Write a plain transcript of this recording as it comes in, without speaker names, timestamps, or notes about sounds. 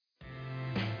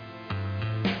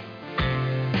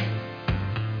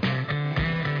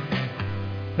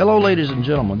Hello, ladies and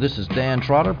gentlemen. This is Dan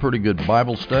Trotter, Pretty Good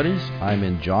Bible Studies. I'm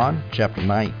in John chapter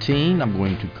 19. I'm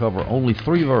going to cover only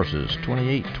 3 verses,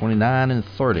 28, 29, and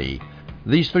 30.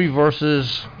 These 3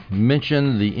 verses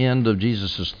mention the end of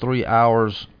Jesus' 3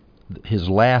 hours, his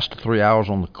last 3 hours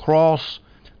on the cross,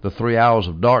 the 3 hours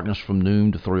of darkness from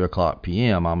noon to 3 o'clock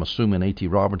p.m. I'm assuming A.T.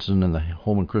 Robertson in the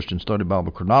Holman Christian Study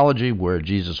Bible Chronology, where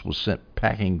Jesus was sent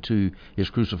packing to his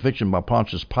crucifixion by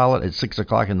Pontius Pilate at 6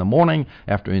 o'clock in the morning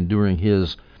after enduring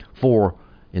his 4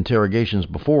 interrogations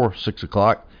before 6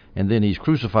 o'clock, and then he's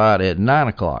crucified at 9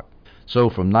 o'clock. So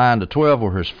from 9 to 12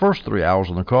 were his first 3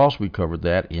 hours on the cross. We covered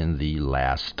that in the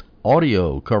last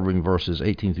audio, covering verses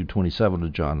 18 through 27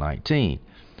 of John 19.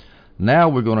 Now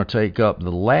we're going to take up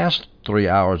the last 3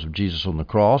 hours of Jesus on the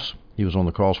cross. He was on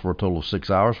the cross for a total of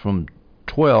 6 hours, from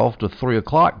 12 to 3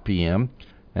 o'clock p.m.,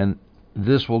 and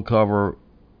this will cover,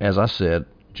 as I said,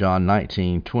 John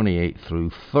 19, 28 through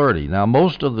 30. Now,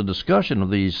 most of the discussion of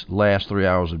these last 3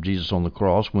 hours of Jesus on the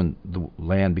cross, when the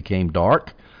land became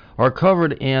dark, are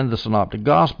covered in the Synoptic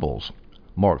Gospels.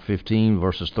 Mark 15,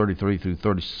 verses 33 through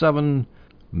 37,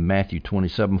 Matthew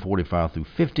 27, 45 through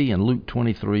 50, and Luke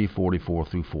 23, 44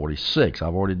 through 46.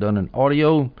 I've already done an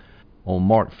audio on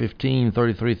Mark 15,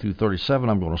 33 through 37.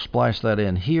 I'm going to splice that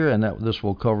in here, and this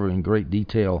will cover in great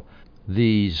detail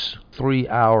these 3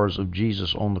 hours of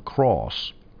Jesus on the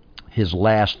cross, his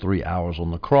last 3 hours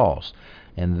on the cross.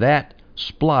 And that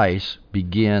splice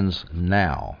begins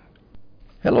now.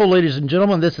 Hello, ladies and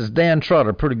gentlemen. This is Dan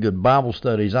Trotter, Pretty Good Bible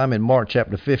Studies. I'm in Mark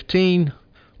chapter 15.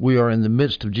 We are in the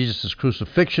midst of Jesus'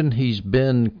 crucifixion. He's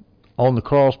been on the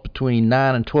cross between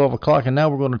 9 and 12 o'clock, and now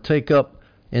we're going to take up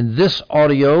in this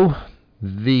audio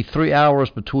the 3 hours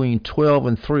between 12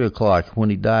 and 3 o'clock, when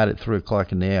he died at 3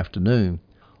 o'clock in the afternoon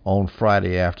on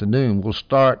Friday afternoon. We'll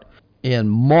start in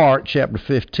Mark chapter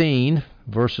 15,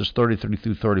 verses 33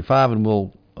 through 35, and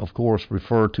we'll, of course,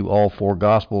 refer to all 4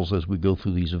 Gospels as we go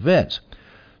through these events.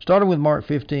 Starting with Mark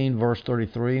 15, verse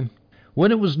 33,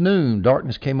 "When it was noon,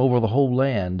 darkness came over the whole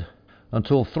land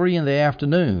until 3 in the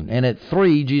afternoon. And at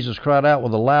 3 Jesus cried out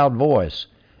with a loud voice,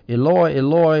 'Eloi,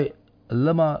 Eloi,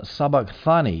 lema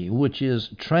sabachthani,' which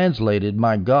is translated,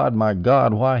 'My God,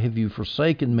 why have you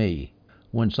forsaken me?'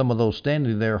 When some of those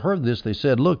standing there heard this, they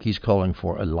said, 'Look, he's calling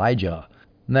for Elijah.'"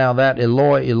 Now that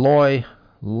Eloi, Eloi,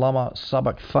 lema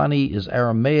sabachthani is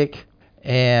Aramaic,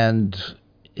 and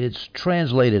it's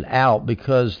translated out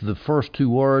because the first 2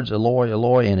 words, Eloi,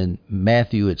 Eloi, and in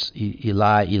Matthew it's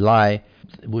Eli, Eli,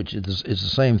 which is the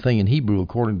same thing in Hebrew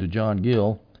according to John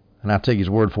Gill, and I take his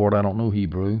word for it, I don't know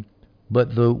Hebrew.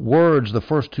 But the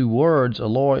first 2 words,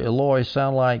 Eloi, Eloi,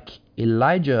 sound like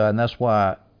Elijah, and that's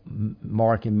why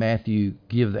Mark and Matthew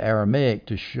give the Aramaic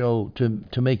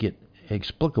to make it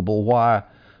explicable why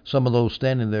some of those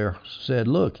standing there said,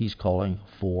 "Look, he's calling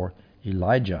for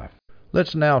Elijah."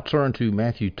 Let's now turn to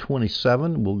Matthew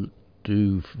 27. We'll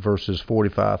do verses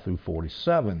 45 through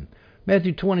 47.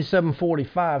 Matthew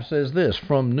 27:45 says this,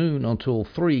 "From noon until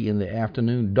 3 in the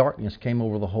afternoon, darkness came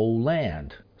over the whole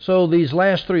land." So these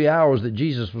last 3 hours that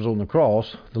Jesus was on the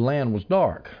cross, the land was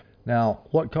dark. Now,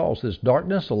 what caused this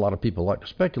darkness? A lot of people like to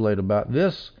speculate about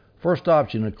this. First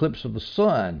option, eclipse of the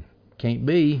sun. Can't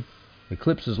be.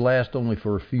 Eclipses last only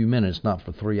for a few minutes, not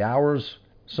for 3 hours.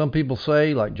 Some people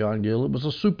say, like John Gill, it was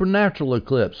a supernatural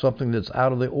eclipse, something that's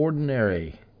out of the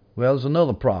ordinary. Well, there's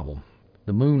another problem.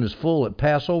 The moon is full at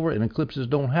Passover, and eclipses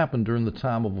don't happen during the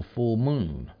time of a full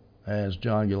moon, as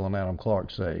John Gill and Adam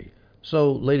Clark say.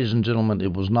 So, ladies and gentlemen,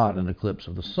 it was not an eclipse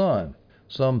of the sun.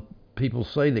 Some people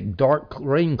say that dark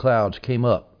rain clouds came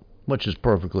up, which is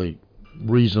perfectly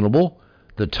reasonable.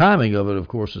 The timing of it, of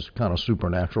course, is kind of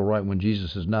supernatural. Right when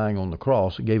Jesus is dying on the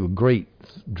cross, it gave a great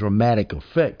dramatic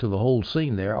effect to the whole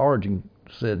scene there. Origen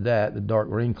said that the dark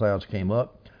rain clouds came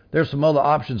up. There's some other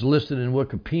options listed in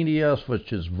Wikipedia,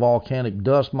 such as volcanic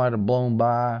dust might have blown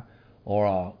by,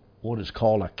 or what is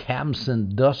called a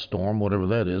Khamsin dust storm, whatever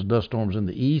that is. Dust storms in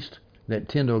the east that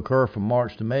tend to occur from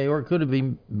March to May, or it could have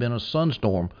been a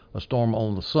sunstorm, a storm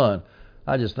on the sun.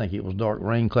 I just think it was dark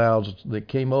rain clouds that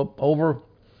came up over.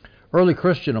 Early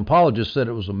Christian apologists said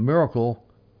it was a miracle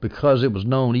because it was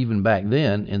known even back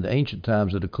then in the ancient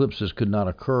times that eclipses could not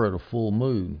occur at a full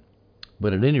moon.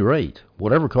 But at any rate,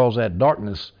 whatever caused that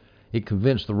darkness, it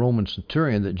convinced the Roman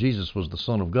centurion that Jesus was the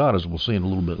Son of God, as we'll see in a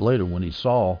little bit later when he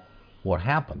saw what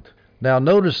happened. Now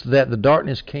notice that the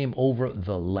darkness came over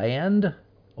the land,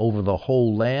 over the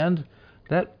whole land.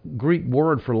 That Greek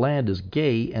word for land is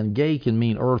gay, and gay can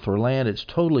mean earth or land. It's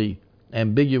totally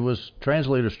ambiguous.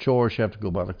 Translator's choice, you have to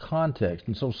go by the context.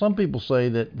 And so some people say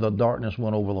that the darkness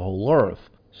went over the whole earth.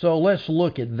 So let's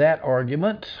look at that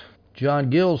argument. John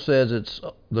Gill says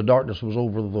the darkness was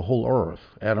over the whole earth.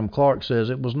 Adam Clarke says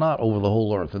it was not over the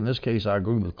whole earth. In this case, I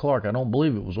agree with Clarke. I don't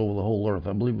believe it was over the whole earth.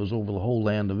 I believe it was over the whole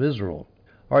land of Israel.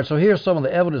 All right, so here's some of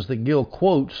the evidence that Gill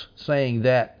quotes saying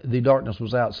that the darkness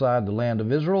was outside the land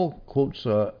of Israel. Quotes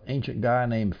an ancient guy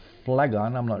named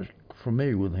Phlegon. I'm not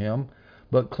familiar with him,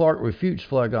 but Clarke refutes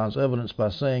Phlegon's evidence by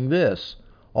saying this: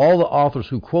 all the authors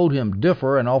who quote him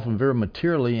differ, and often very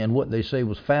materially, in what they say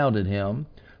was found in him.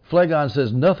 Phlegon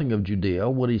says nothing of Judea.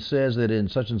 What he says that in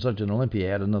such and such an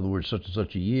Olympiad, in other words, such and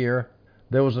such a year,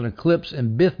 there was an eclipse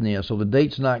in Bithynia, so the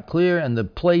date's not clear, and the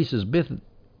place is Bithynia,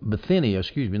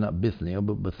 not Bithynia,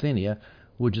 but Bithynia,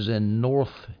 which is in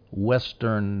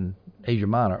northwestern Asia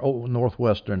Minor,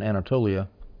 northwestern Anatolia,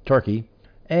 Turkey.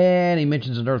 And he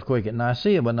mentions an earthquake at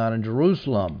Nicaea, but not in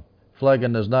Jerusalem.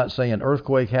 Phlegon does not say an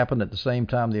earthquake happened at the same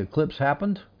time the eclipse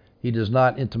happened. He does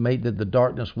not intimate that the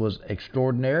darkness was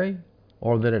extraordinary,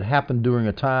 or that it happened during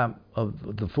a time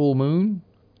of the full moon,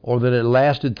 or that it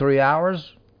lasted 3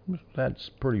 hours. That's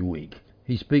pretty weak.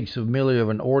 He speaks merely of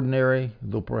an ordinary,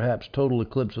 though perhaps total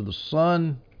eclipse of the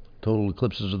sun. Total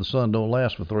eclipses of the sun don't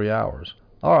last for 3 hours.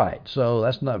 All right, so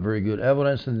that's not very good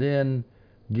evidence. And then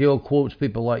Gill quotes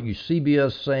people like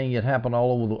Eusebius saying it happened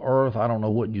all over the earth. I don't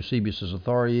know what Eusebius's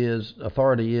authority is.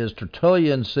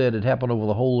 Tertullian said it happened over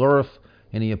the whole earth,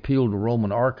 and he appealed to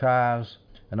Roman archives.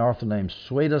 An author named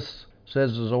Suetus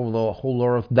says it's over the whole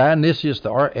earth. Dionysius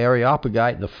the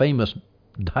Areopagite, the famous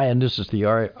Dionysius the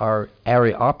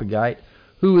Areopagite,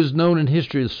 who is known in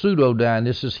history as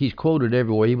Pseudo-Dionysius. He's quoted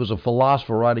everywhere. He was a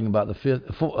philosopher writing about the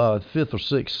 5th or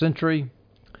 6th century.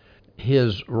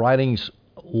 His writings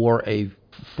were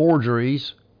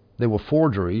forgeries. They were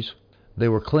forgeries. They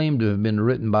were claimed to have been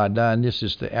written by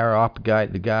Dionysius the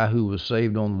Areopagite, the guy who was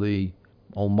saved on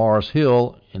Mars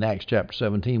Hill in Acts chapter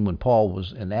 17 when Paul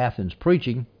was in Athens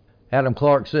preaching. Adam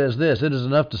Clarke says this: it is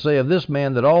enough to say of this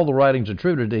man that all the writings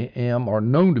attributed to him are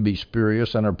known to be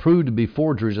spurious and are proved to be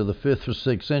forgeries of the 5th or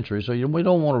 6th century. So we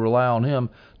don't want to rely on him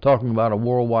talking about a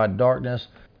worldwide darkness.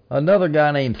 Another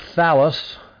guy named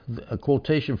Thallus, a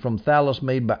quotation from Thallus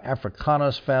made by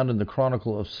Africanus, found in the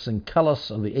Chronicle of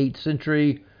Syncellus of the 8th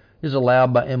century, is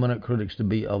allowed by eminent critics to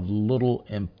be of little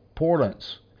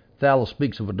importance. Thallus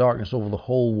speaks of a darkness over the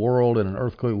whole world and an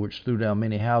earthquake which threw down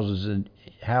many houses in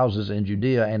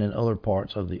Judea and in other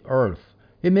parts of the earth.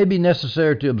 It may be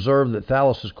necessary to observe that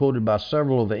Thallus is quoted by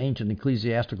several of the ancient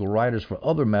ecclesiastical writers for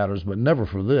other matters, but never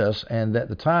for this, and that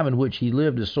the time in which he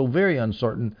lived is so very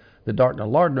uncertain that Dr.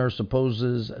 Lardner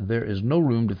supposes there is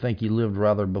room to think he lived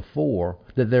rather before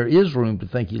than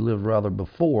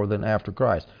after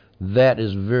Christ. That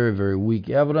is very, very weak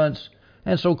evidence.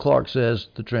 And so Clarke says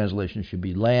the translation should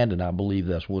be land, and I believe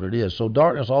that's what it is. So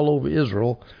darkness all over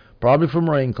Israel, probably from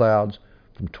rain clouds,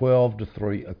 from 12 to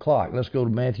 3 o'clock. Let's go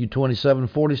to Matthew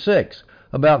 27:46.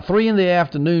 About 3 in the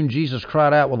afternoon, Jesus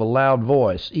cried out with a loud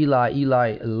voice, Eli,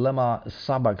 Eli, lema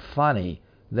sabachthani.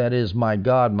 That is, my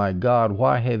God,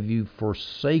 why have you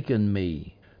forsaken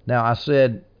me? Now, I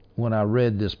said, when I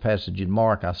read this passage in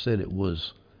Mark, I said it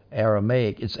was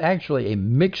Aramaic. It's actually a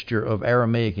mixture of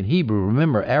Aramaic and Hebrew.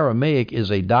 Remember, Aramaic is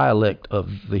a dialect of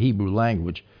the Hebrew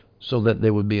language, so that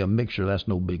there would be a mixture. That's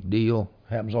no big deal.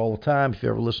 Happens all the time. If you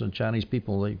ever listen to Chinese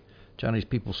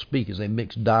people speak as they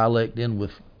mix dialect in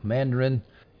with Mandarin,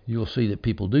 you'll see that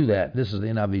people do that. This is the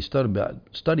NIV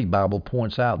Study Bible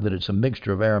points out that it's a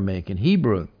mixture of Aramaic and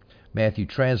Hebrew. Matthew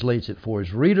translates it for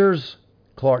his readers.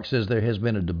 Clarke says there has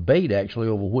been a debate actually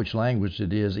over which language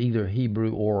it is, either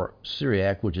Hebrew or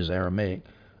Syriac, which is Aramaic,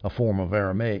 a form of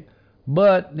Aramaic.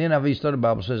 But the NIV Study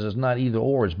Bible says it's not either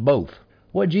or, it's both.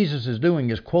 What Jesus is doing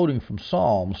is quoting from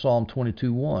Psalm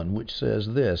 22:1, which says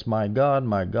this: my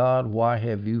God, why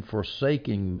have you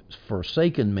forsaken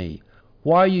me?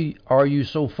 Why are you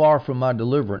so far from my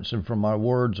deliverance and from my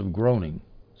words of groaning?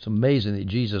 It's amazing that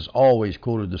Jesus always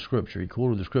quoted the Scripture. He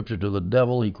quoted the Scripture to the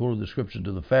devil. He quoted the Scripture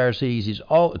to the Pharisees. He's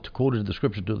quoted the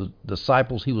Scripture to the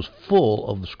disciples. He was full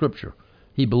of the Scripture.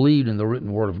 He believed in the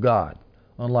written Word of God,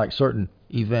 unlike certain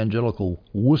evangelical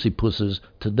wussy-pusses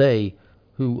today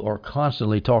who are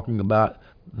constantly talking about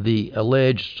the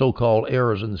alleged so-called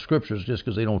errors in the Scriptures just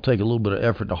because they don't take a little bit of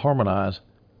effort to harmonize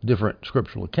different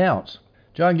scriptural accounts.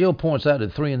 John Gill points out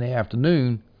that 3 in the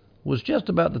afternoon was just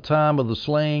about the time of the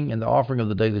slaying and the offering of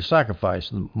the daily sacrifice.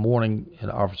 The morning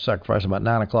sacrifice about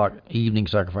 9 o'clock, evening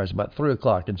sacrifice about 3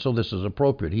 o'clock, and so this is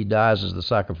appropriate. He dies as the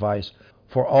sacrifice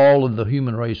for all of the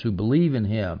human race who believe in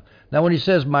him. Now when he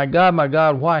says, my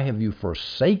God, why have you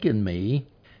forsaken me?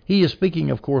 He is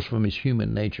speaking, of course, from his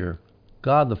human nature.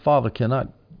 God the Father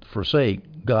cannot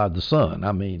forsake God the Son.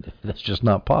 I mean, that's just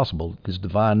not possible. His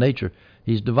divine nature,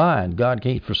 he's divine. God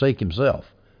can't forsake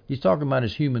himself. He's talking about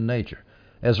his human nature.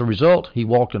 As a result, he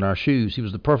walked in our shoes. He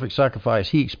was the perfect sacrifice.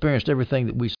 He experienced everything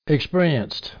that we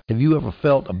experienced. Have you ever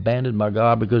felt abandoned by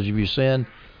God because of your sin?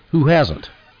 Who hasn't?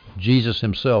 Jesus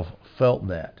himself felt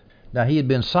that. Now, he had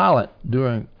been silent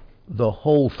during the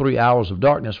whole 3 hours of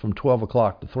darkness from 12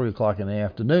 o'clock to 3 o'clock in the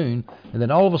afternoon, and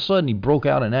then all of a sudden he broke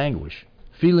out in anguish,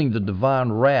 feeling the divine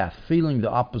wrath, feeling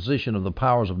the opposition of the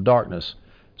powers of darkness,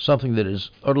 something that is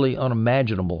utterly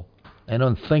unimaginable and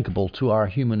unthinkable to our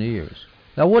human ears.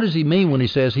 Now, what does he mean when he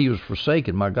says he was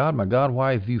forsaken? My God,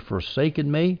 why have you forsaken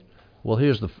me? Well,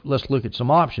 let's look at some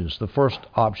options. The first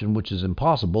option, which is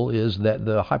impossible, is that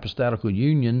the hypostatical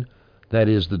union, that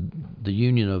is the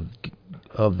union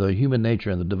of the human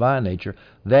nature and the divine nature,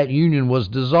 that union was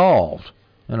dissolved.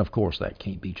 And of course, that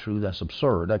can't be true. That's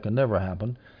absurd. That can never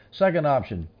happen. Second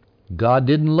option, God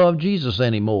didn't love Jesus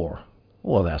anymore.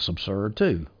 Well, that's absurd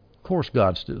too. Of course,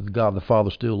 God the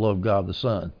Father still loved God the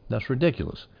Son. That's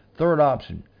ridiculous. Third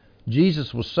option,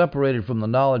 Jesus was separated from the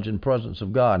knowledge and presence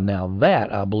of God. Now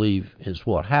that, I believe, is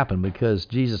what happened, because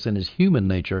Jesus in his human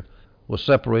nature was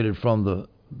separated from the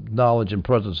knowledge and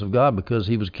presence of God because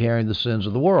he was carrying the sins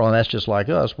of the world. And that's just like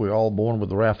us. We're all born with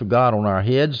the wrath of God on our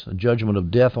heads, a judgment of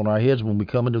death on our heads when we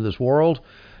come into this world,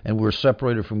 and we're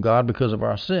separated from God because of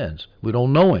our sins. We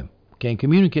don't know him, can't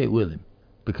communicate with him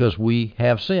because we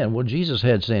have sin. Well, Jesus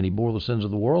had sin. He bore the sins of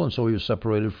the world, and so he was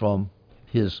separated from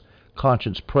his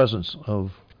conscious presence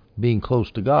of being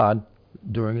close to God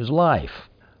during his life.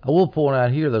 I will point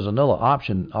out here there's another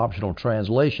optional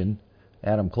translation.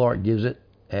 Adam Clarke gives it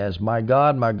as, my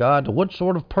God, to what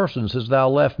sort of persons hast thou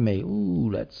left me? Ooh,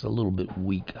 that's a little bit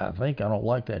weak, I think. I don't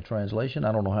like that translation.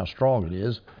 I don't know how strong it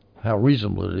is, how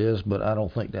reasonable it is, but I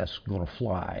don't think that's going to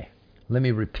fly. Let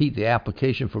me repeat the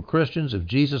application for Christians. If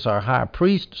Jesus, our high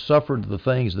priest, suffered the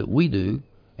things that we do,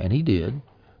 and he did,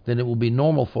 then it will be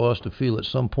normal for us to feel at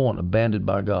some point abandoned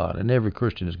by God. And every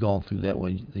Christian has gone through that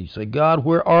way. They say, God,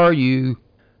 where are you?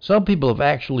 Some people have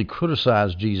actually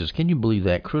criticized Jesus. Can you believe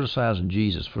that? Criticizing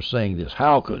Jesus for saying this.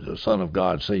 How could the Son of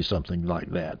God say something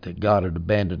like that God had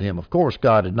abandoned him? Of course,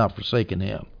 God had not forsaken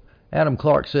him. Adam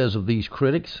Clarke says of these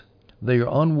critics, they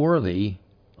are unworthy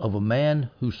of a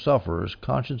man who suffers,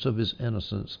 conscious of his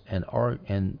innocence,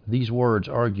 and these words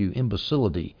argue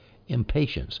imbecility,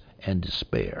 impatience, and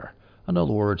despair. In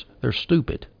other words, they're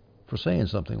stupid for saying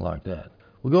something like that.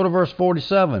 We go to verse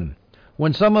 47.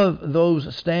 When some of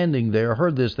those standing there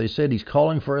heard this, they said, he's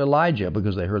calling for Elijah,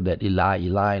 because they heard that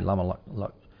Eli,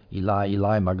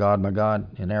 my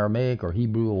God, in Aramaic or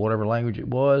Hebrew or whatever language it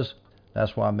was.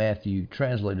 That's why Matthew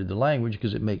translated the language,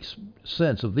 because it makes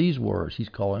sense of these words. He's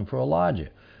calling for Elijah.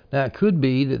 Now, it could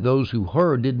be that those who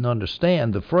heard didn't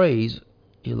understand the phrase,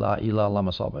 Eli,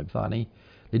 lama sabachthani.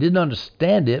 They didn't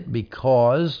understand it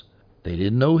because they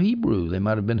didn't know Hebrew. They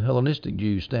might have been Hellenistic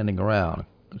Jews standing around.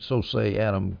 So say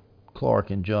Adam Clarke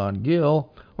and John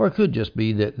Gill. Or it could just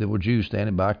be that there were Jews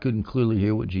standing by, couldn't clearly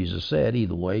hear what Jesus said.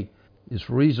 Either way, it's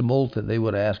reasonable that they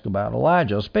would ask about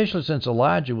Elijah, especially since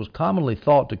Elijah was commonly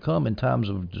thought to come in times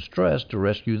of distress to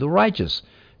rescue the righteous,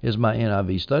 as my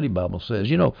NIV study Bible says.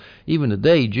 You know, even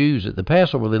today, Jews at the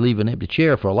Passover, they leave an empty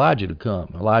chair for Elijah to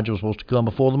come. Elijah was supposed to come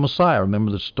before the Messiah.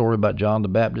 Remember the story about John the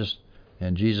Baptist?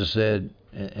 And Jesus said,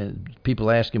 and people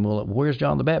ask him, well, where's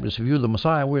John the Baptist? If you're the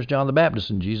Messiah, where's John the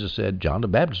Baptist? And Jesus said, John the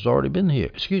Baptist has already been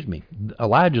here.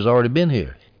 Elijah's already been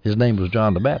here. His name was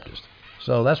John the Baptist.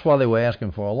 So that's why they were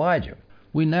asking for Elijah.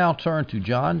 We now turn to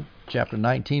John chapter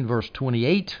 19, verse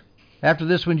 28. After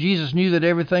this, when Jesus knew that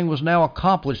everything was now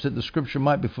accomplished, that the scripture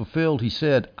might be fulfilled, he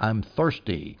said, I'm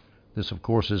thirsty. This, of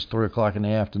course, is 3 o'clock in the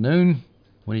afternoon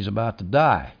when he's about to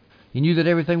die. He knew that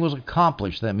everything was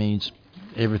accomplished. That means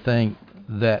everything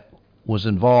that was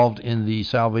involved in the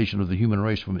salvation of the human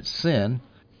race from its sin,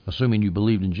 assuming you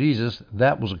believed in Jesus,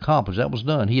 that was accomplished. That was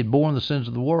done. He had borne the sins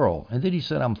of the world. And then he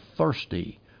said, I'm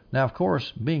thirsty. Now, of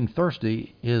course, being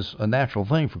thirsty is a natural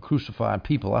thing for crucified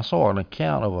people. I saw an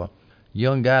account of a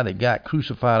young guy that got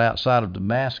crucified outside of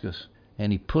Damascus,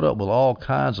 and he put up with all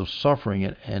kinds of suffering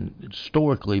and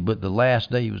stoically, but the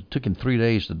last day, it took him 3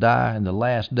 days to die, and the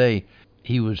last day,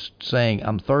 he was saying,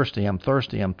 I'm thirsty, I'm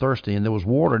thirsty, I'm thirsty, and there was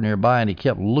water nearby, and he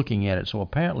kept looking at it. So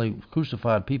apparently,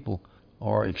 crucified people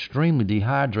are extremely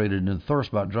dehydrated, and the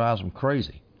thirst about drives them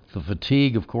crazy. The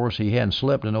fatigue, of course, he hadn't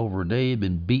slept in over a day. He had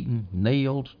been beaten,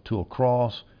 nailed to a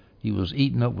cross. He was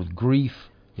eaten up with grief.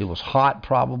 It was hot,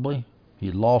 probably. He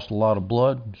had lost a lot of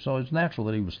blood, so it's natural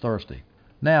that he was thirsty.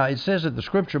 Now, it says that the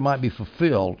scripture might be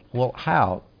fulfilled. Well,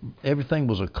 how? Everything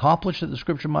was accomplished that the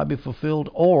scripture might be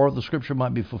fulfilled, or the scripture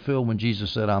might be fulfilled when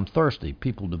Jesus said, I'm thirsty.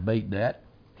 People debate that.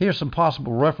 Here's some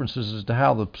possible references as to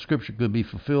how the scripture could be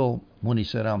fulfilled when he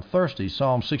said, I'm thirsty.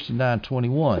 Psalm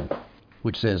 69:21.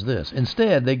 which says this: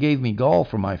 "Instead, they gave me gall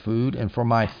for my food, and for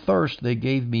my thirst they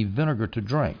gave me vinegar to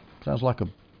drink." Sounds like a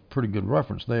pretty good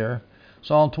reference there.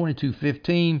 Psalm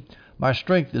 22:15, "My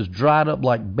strength is dried up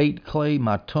like baked clay.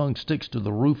 My tongue sticks to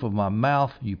the roof of my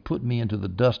mouth. You put me into the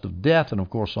dust of death." And of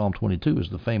course, Psalm 22 is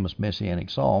the famous Messianic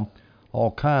psalm.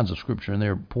 All kinds of scripture in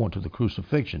there point to the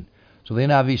crucifixion. So the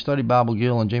NIV Study Bible,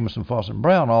 Gill and Jamieson, Fausset and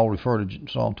Brown all refer to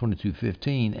Psalm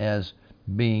 22:15 as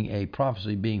being a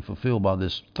prophecy being fulfilled by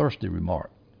this thirsty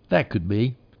remark. That could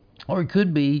be. Or it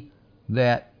could be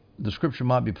that the scripture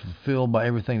might be fulfilled by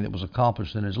everything that was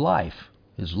accomplished in his life,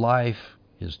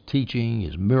 his teaching,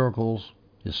 his miracles,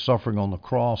 his suffering on the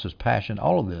cross, his passion,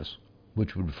 all of this,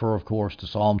 which would refer, of course, to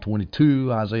Psalm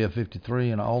 22, Isaiah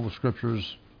 53, and all the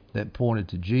scriptures that pointed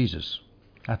to Jesus.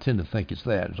 I tend to think it's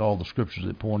that. It's all the scriptures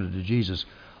that pointed to Jesus.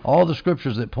 All the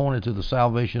scriptures that pointed to the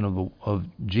salvation of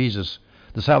Jesus,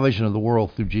 the salvation of the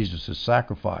world through Jesus'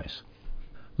 sacrifice.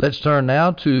 Let's turn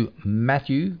now to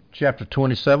Matthew chapter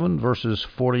 27, verses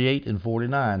 48 and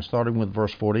 49, starting with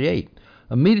verse 48.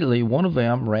 "Immediately one of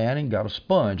them ran and got a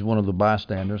sponge." One of the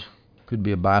bystanders, could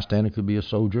be a bystander, could be a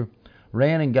soldier,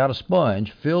 ran and got a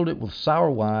sponge, filled it with sour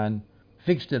wine,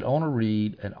 fixed it on a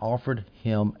reed, and offered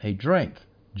him a drink.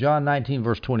 John 19,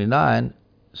 verse 29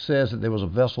 says that there was a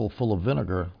vessel full of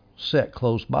vinegar set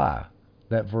close by.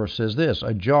 That verse says this: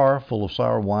 "A jar full of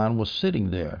sour wine was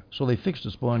sitting there. So they fixed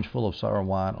a sponge full of sour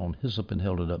wine on hyssop and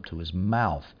held it up to his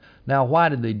mouth." Now, why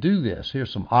did they do this? Here's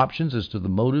some options as to the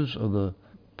motives of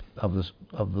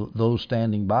those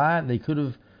standing by. They could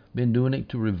have been doing it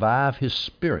to revive his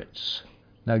spirits.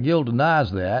 Now, Gill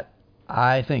denies that.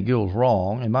 I think Gill's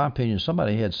wrong. In my opinion,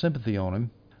 somebody had sympathy on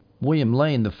him. William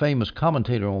Lane, the famous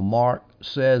commentator on Mark,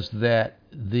 says that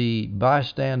the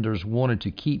bystanders wanted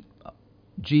to keep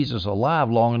Jesus alive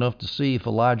long enough to see if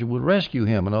Elijah would rescue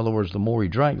him. In other words, the more he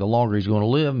drank, the longer he's going to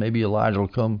live. Maybe Elijah will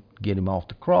come get him off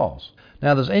the cross.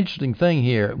 Now, there's an interesting thing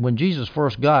here. When Jesus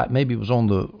first got, maybe it was on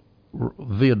the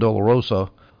Via Dolorosa,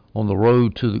 on the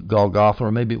road to Golgotha,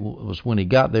 or maybe it was when he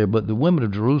got there, but the women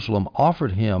of Jerusalem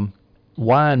offered him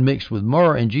wine mixed with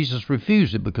myrrh, and Jesus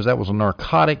refused it because that was a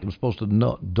narcotic. It was supposed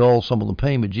to dull some of the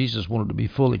pain, but Jesus wanted to be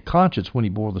fully conscious when he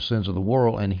bore the sins of the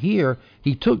world. And here,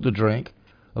 he took the drink.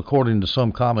 According to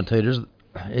some commentators,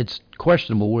 it's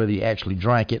questionable whether he actually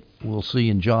drank it. We'll see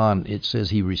in John, it says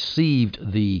he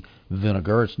received the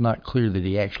vinegar. It's not clear that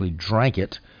he actually drank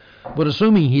it. But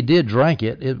assuming he did drink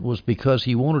it, it was because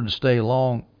he wanted to stay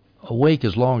awake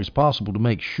as long as possible to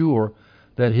make sure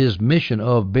that his mission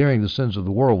of bearing the sins of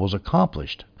the world was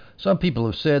accomplished. Some people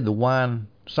have said the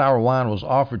sour wine was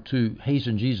offered to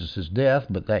hasten Jesus' death,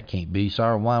 but that can't be.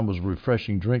 Sour wine was a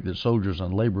refreshing drink that soldiers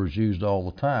and laborers used all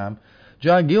the time.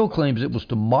 John Gill claims it was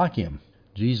to mock him.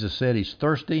 Jesus said he's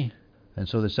thirsty, and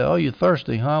so they said, "Oh, you're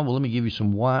thirsty, huh? Well, let me give you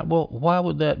some wine." Well, why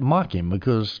would that mock him?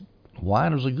 Because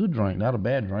wine is a good drink, not a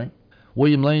bad drink.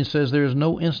 William Lane says there is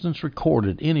no instance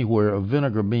recorded anywhere of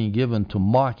vinegar being given to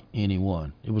mock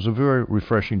anyone. It was a very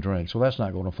refreshing drink, so that's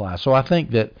not going to fly. So I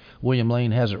think that William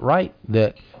Lane has it right,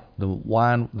 that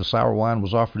the sour wine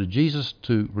was offered to Jesus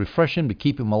to refresh him, to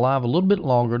keep him alive a little bit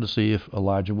longer, to see if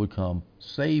Elijah would come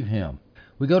save him.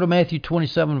 We go to Matthew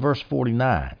 27, verse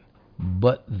 49.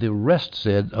 "But the rest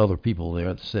said," other people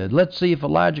there said, "Let's see if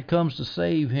Elijah comes to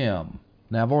save him."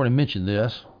 Now, I've already mentioned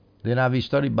this. The NIV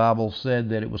Study Bible said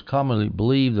that it was commonly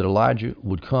believed that Elijah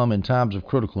would come in times of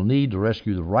critical need to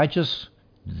rescue the righteous.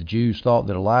 The Jews thought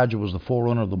that Elijah was the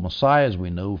forerunner of the Messiah, as we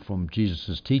know from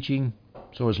Jesus' teaching.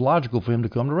 So it's logical for him to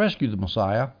come to rescue the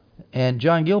Messiah. And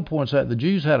John Gill points out the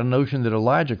Jews had a notion that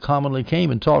Elijah commonly came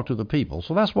and talked to the people.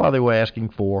 So that's why they were asking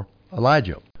for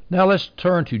Elijah. Now let's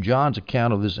turn to John's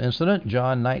account of this incident.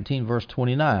 John 19, verse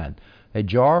 29. "A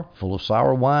jar full of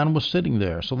sour wine was sitting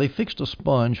there. So they fixed a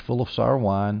sponge full of sour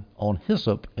wine on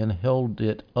hyssop and held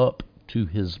it up to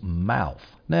his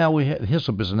mouth." Now,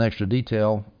 hyssop is an extra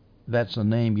detail. That's a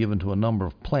name given to a number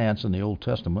of plants in the Old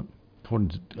Testament,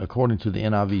 according to the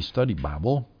NIV Study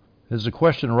Bible. As the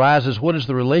question arises, what is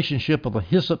the relationship of the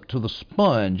hyssop to the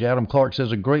sponge? Adam Clark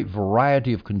says a great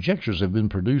variety of conjectures have been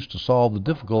produced to solve the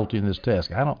difficulty in this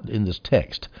text.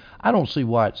 I don't see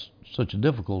why it's such a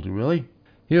difficulty, really.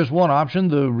 Here's one option.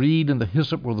 The reed and the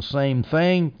hyssop were the same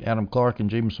thing. Adam Clark and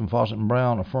Jamieson, Fausset and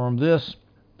Brown affirmed this.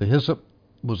 The hyssop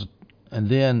was, and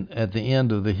then at the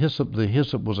end of the hyssop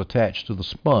was attached to the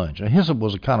sponge. A hyssop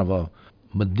was a kind of a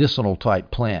medicinal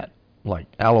type plant, like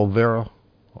aloe vera,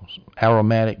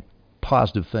 aromatic,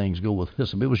 positive things go with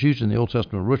hyssop. It was used in the Old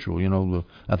Testament ritual,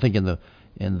 I think in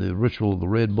the ritual of the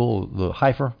Red Bull, the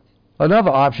heifer. Another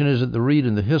option is that the reed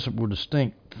and the hyssop were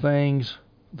distinct things.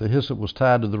 The hyssop was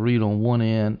tied to the reed on one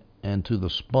end and to the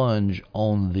sponge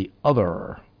on the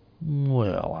other.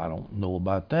 Well, I don't know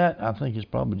about that. I think it's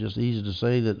probably just easy to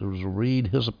say that there was a reed,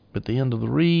 hyssop at the end of the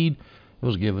reed. It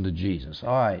was given to Jesus. All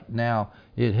right, now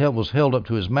it was held up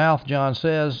to his mouth, John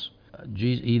says.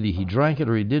 Either he drank it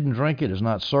or he didn't drink it. It's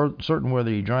not certain whether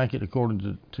he drank it,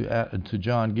 according to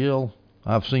John Gill.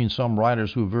 I've seen some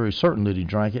writers who are very certain that he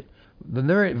drank it. The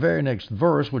very next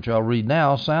verse, which I'll read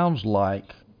now, sounds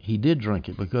like he did drink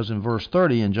it, because in verse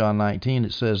 30 in John 19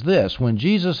 it says this: when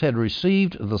Jesus had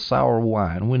received the sour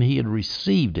wine, when he had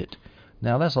received it.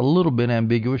 Now that's a little bit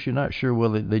ambiguous. You're not sure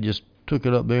whether they just took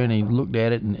it up there and he looked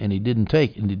at it and he didn't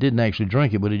take it, and he didn't actually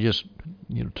drink it, but he just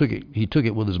took it. He took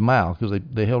it with his mouth, because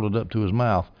they held it up to his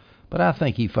mouth. But I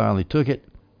think he finally took it.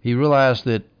 He realized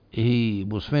that he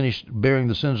was finished bearing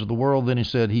the sins of the world. Then he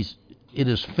said, it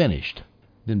is finished.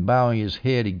 Then bowing his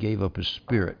head, he gave up his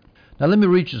spirit. Now let me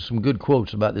read you some good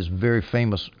quotes about this very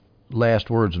famous last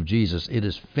words of Jesus. It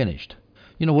is finished.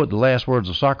 You know what the last words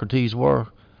of Socrates were?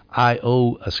 I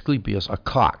owe Asclepius a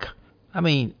cock. I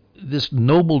mean, this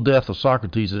noble death of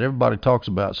Socrates that everybody talks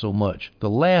about so much, the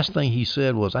last thing he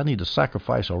said was, I need to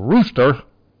sacrifice a rooster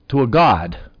to a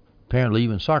god. Apparently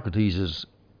even Socrates, as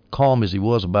calm as he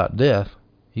was about death,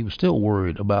 he was still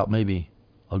worried about maybe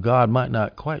a god might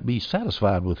not quite be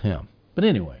satisfied with him. But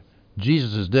anyway,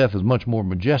 Jesus' death is much more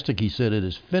majestic. He said it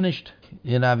is finished.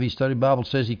 NIV Study Bible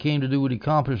says he came to do what he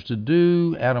accomplished to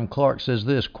do. Adam Clark says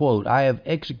this, quote, I have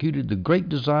executed the great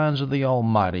designs of the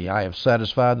Almighty. I have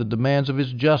satisfied the demands of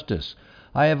his justice.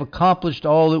 I have accomplished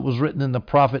all that was written in the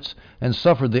prophets and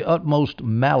suffered the utmost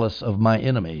malice of my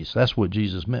enemies. That's what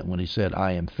Jesus meant when he said,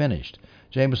 I am finished.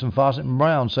 Jameson, Fawcett, and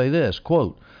Brown say this,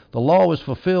 quote, the law was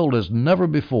fulfilled as never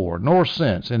before, nor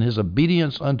since, in his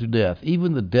obedience unto death,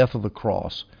 even the death of the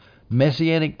cross.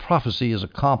 Messianic prophecy is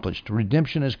accomplished.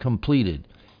 Redemption is completed.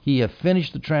 He hath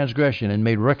finished the transgression and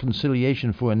made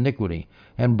reconciliation for iniquity,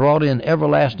 and brought in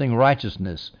everlasting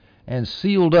righteousness, and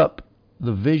sealed up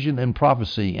the vision and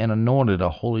prophecy, and anointed a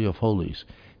Holy of Holies.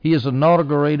 He has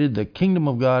inaugurated the kingdom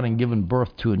of God and given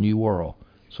birth to a new world.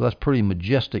 So that's a pretty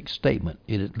majestic statement.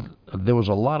 There was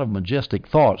a lot of majestic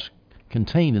thoughts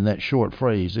contained in that short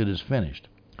phrase, it is finished.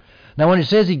 Now, when it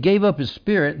says he gave up his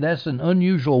spirit, that's an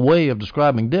unusual way of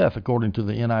describing death, according to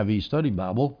the NIV Study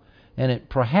Bible, and it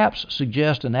perhaps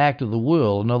suggests an act of the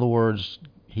will. In other words,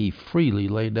 he freely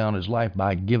laid down his life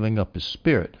by giving up his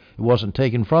spirit. It wasn't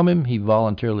taken from him, he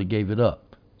voluntarily gave it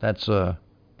up. That's a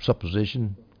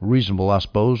supposition, reasonable, I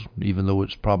suppose, even though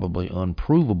it's probably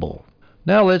unprovable.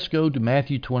 Now let's go to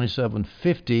Matthew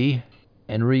 27:50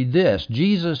 and read this.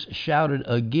 Jesus shouted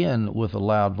again with a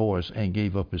loud voice and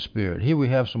gave up his spirit. Here we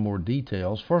have some more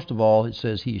details. First of all, it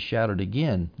says he shouted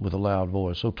again with a loud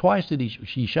voice. So twice did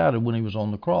he shouted when he was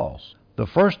on the cross. The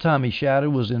first time he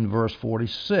shouted was in verse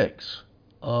 46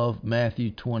 of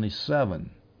Matthew 27.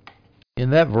 In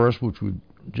that verse, which we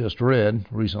just read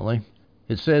recently,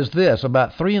 it says this,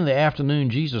 about 3 p.m,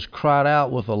 Jesus cried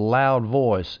out with a loud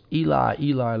voice, Eli,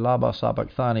 Eli, lama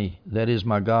sabachthani, that is,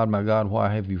 my God,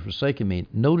 why have you forsaken me?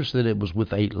 Notice that it was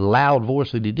with a loud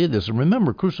voice that he did this. And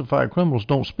remember, crucified criminals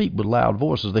don't speak with loud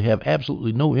voices. They have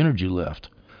absolutely no energy left.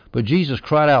 But Jesus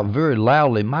cried out very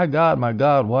loudly, my God,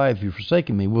 why have you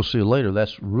forsaken me? We'll see later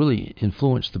that's really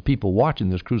influenced the people watching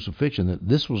this crucifixion, that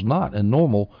this was not a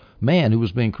normal man who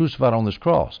was being crucified on this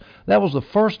cross. That was the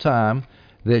first time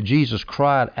that Jesus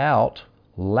cried out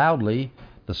loudly.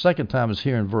 The second time is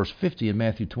here in verse 50 in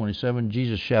Matthew 27.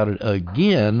 Jesus shouted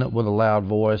again with a loud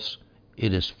voice,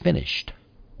 it is finished.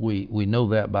 We know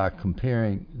that by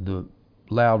comparing the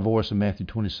loud voice in Matthew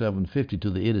 27:50 to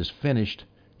the it is finished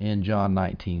in John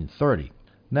 19:30.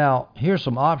 Now, here's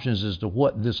some options as to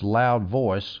what this loud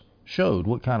voice showed,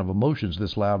 what kind of emotions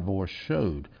this loud voice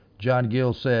showed. John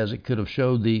Gill says it could have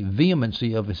showed the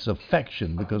vehemency of his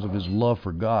affection because of his love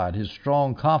for God, his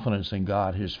strong confidence in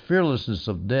God, his fearlessness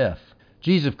of death.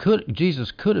 Jesus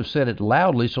could have said it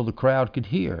loudly so the crowd could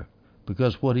hear,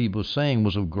 because what he was saying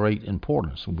was of great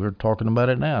importance. And we're talking about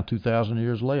it now, 2,000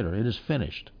 years later. It is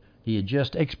finished. He had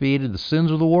just expiated the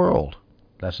sins of the world.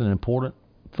 That's an important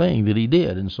thing that he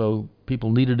did, and so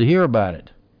people needed to hear about it.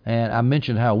 And I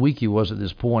mentioned how weak he was at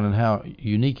this point and how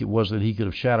unique it was that he could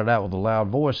have shouted out with a loud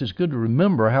voice. It's good to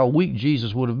remember how weak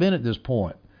Jesus would have been at this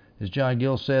point. As John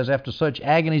Gill says, after such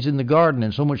agonies in the garden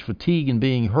and so much fatigue in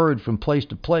being hurried from place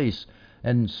to place,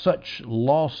 and such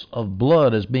loss of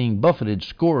blood as being buffeted,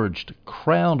 scourged,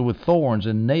 crowned with thorns,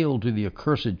 and nailed to the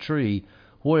accursed tree,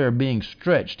 where, being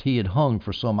stretched, he had hung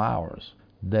for some hours,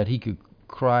 that he could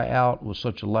cry out with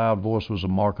such a loud voice was a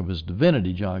mark of his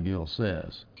divinity, John Gill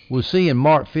says. We'll see in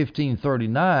Mark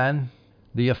 15:39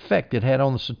 the effect it had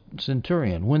on the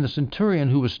centurion. When the centurion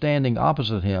who was standing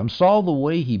opposite him saw the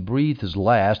way he breathed his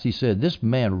last, he said, "This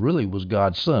man really was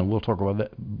God's son." We'll talk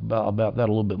about that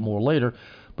a little bit more later.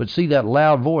 But see, that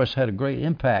loud voice had a great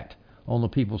impact on the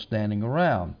people standing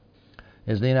around.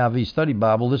 As the NIV Study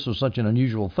Bible, this was such an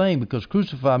unusual thing because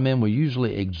crucified men were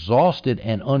usually exhausted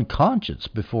and unconscious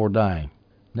before dying.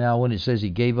 Now, when it says he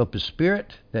gave up his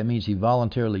spirit, that means he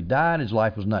voluntarily died. His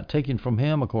life was not taken from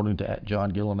him, according to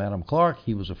John Gill and Adam Clark.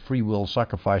 He was a free will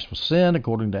sacrifice for sin,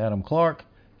 according to Adam Clark.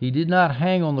 He did not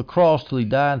hang on the cross till he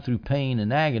died through pain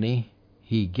and agony.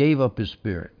 He gave up his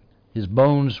spirit. His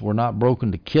bones were not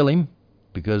broken to kill him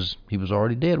because he was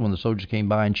already dead when the soldiers came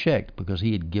by and checked, because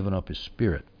he had given up his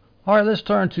spirit. All right, let's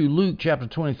turn to Luke chapter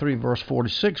 23, verse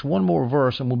 46. One more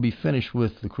verse and we'll be finished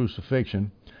with the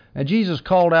crucifixion. And Jesus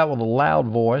called out with a loud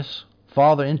voice,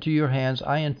 "Father, into your hands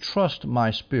I entrust my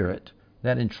spirit."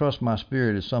 That entrust my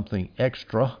spirit is something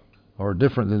extra or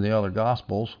different than the other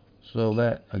Gospels. So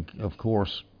that, of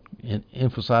course,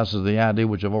 emphasizes the idea,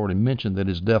 which I've already mentioned, that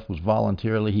his death was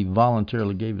voluntarily. He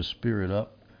voluntarily gave his spirit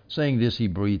up. Saying this, he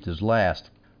breathed his last.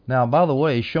 Now, by the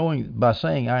way, by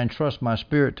saying I entrust my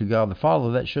spirit to God the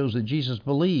Father, that shows that Jesus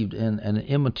believed in an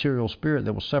immaterial spirit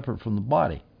that was separate from the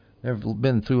body. There have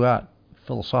been throughout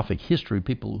philosophic history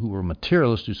people who were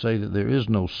materialists who say that there is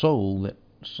no soul,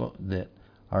 that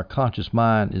our conscious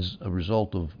mind is a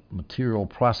result of material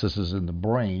processes in the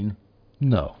brain.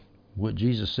 No. What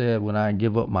Jesus said, when I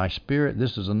give up my spirit,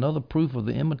 this is another proof of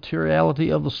the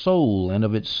immateriality of the soul and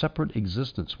of its separate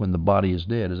existence when the body is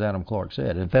dead, as Adam Clark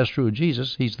said. And if that's true of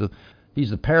Jesus, he's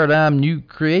the paradigm new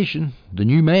creation, the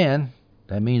new man.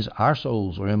 That means our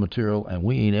souls are immaterial and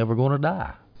we ain't ever going to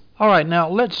die. All right, now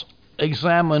let's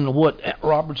examine what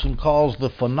Robertson calls the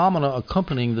phenomena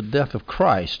accompanying the death of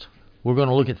Christ. We're going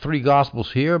to look at three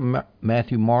Gospels here,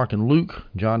 Matthew, Mark, and Luke.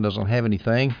 John doesn't have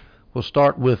anything. We'll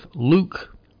start with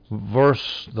Luke,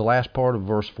 the last part of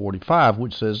verse 45,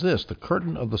 which says this: "The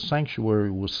curtain of the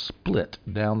sanctuary was split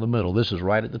down the middle." This is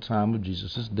right at the time of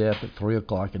Jesus' death at 3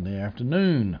 o'clock in the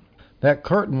afternoon. That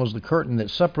curtain was the curtain that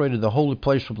separated the holy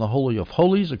place from the Holy of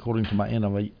Holies, according to my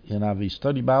NIV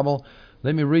Study Bible.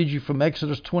 Let me read you from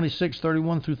Exodus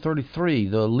 26:31 through 33,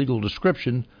 the legal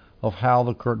description of how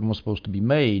the curtain was supposed to be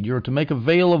made. "You are to make a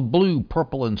veil of blue,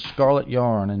 purple, and scarlet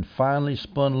yarn, and finely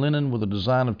spun linen with a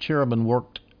design of cherubim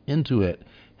worked into it.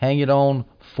 Hang it on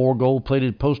 4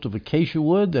 gold-plated posts of acacia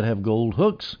wood that have gold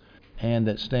hooks and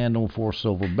that stand on 4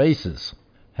 silver bases.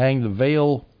 Hang the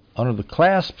veil under the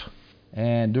clasp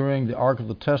and during the Ark of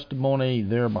the Testimony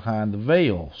there behind the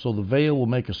veil. So the veil will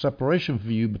make a separation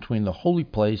for you between the holy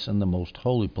place and the most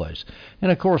holy place." And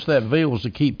of course that veil was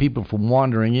to keep people from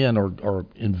wandering in or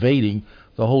invading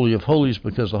the Holy of Holies,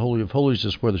 because the Holy of Holies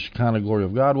is where the Shekinah glory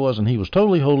of God was, and he was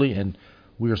totally holy, and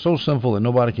we are so sinful that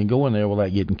nobody can go in there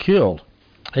without getting killed,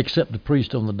 except the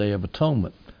priest on the Day of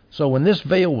Atonement. So when this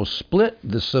veil was split,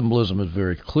 this symbolism is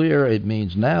very clear. It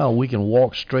means now we can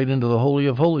walk straight into the Holy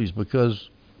of Holies because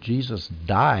Jesus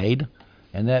died,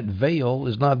 and that veil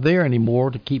is not there anymore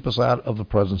to keep us out of the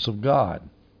presence of God.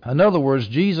 In other words,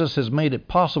 Jesus has made it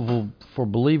possible for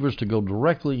believers to go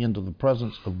directly into the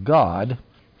presence of God.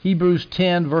 Hebrews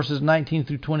 10 verses 19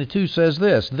 through 22 says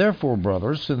this: "Therefore,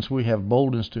 brothers, since we have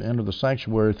boldness to enter the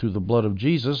sanctuary through the blood of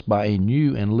Jesus by a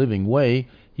new and living way,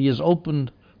 he has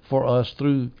opened for us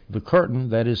through the curtain,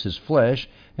 that is his flesh.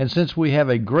 And since we have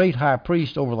a great high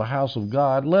priest over the house of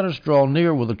God, let us draw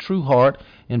near with a true heart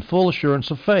in full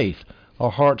assurance of faith, our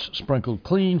hearts sprinkled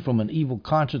clean from an evil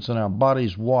conscience and our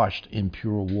bodies washed in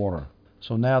pure water."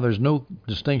 So now there's no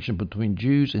distinction between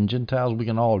Jews and Gentiles. We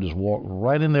can all just walk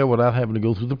right in there without having to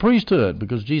go through the priesthood,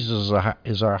 because Jesus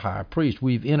is our high priest.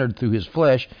 We've entered through his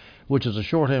flesh, which is a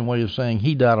shorthand way of saying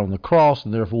he died on the cross,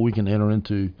 and therefore we can enter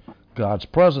into God's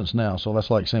presence now. So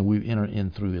that's like saying we've entered in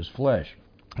through his flesh.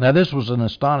 Now this was an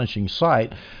astonishing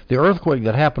sight. The earthquake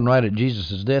that happened right at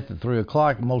Jesus' death at 3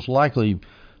 o'clock most likely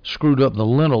screwed up the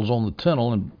lintels on the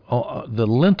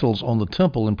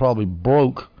temple and probably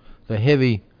broke the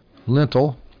heavy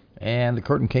lintel, and the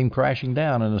curtain came crashing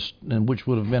down, and which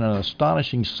would have been an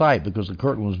astonishing sight because the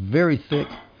curtain was very thick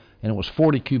and it was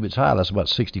 40 cubits high. That's about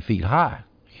 60 feet high.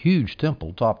 Huge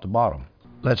temple top to bottom.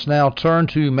 Let's now turn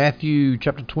to Matthew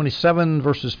chapter 27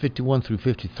 verses 51 through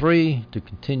 53 to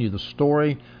continue the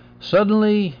story.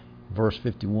 Suddenly, verse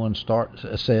 51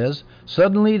 says,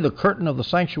 "Suddenly the curtain of the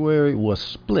sanctuary was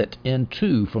split in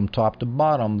two from top to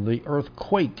bottom. The earth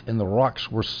quaked and the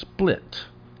rocks were split."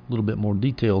 A little bit more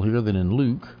detail here than in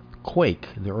Luke. Quake.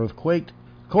 The earth quaked.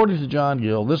 According to John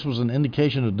Gill, this was an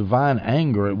indication of divine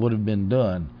anger at what had been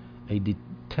done. A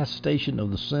detestation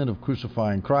of the sin of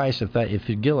crucifying Christ.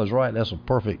 If Gill is right, that's a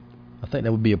perfect I think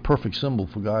that would be a perfect symbol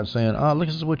for God saying, look,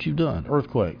 this is what you've done,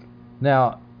 earthquake.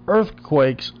 Now,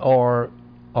 earthquakes are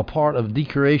a part of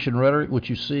decreation rhetoric, which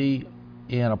you see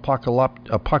in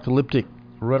apocalyptic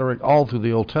rhetoric all through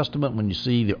the Old Testament. When you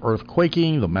see the earth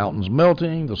quaking, the mountains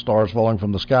melting, the stars falling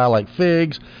from the sky like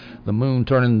figs, the moon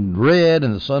turning red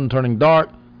and the sun turning dark,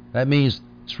 that means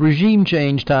it's regime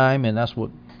change time, and that's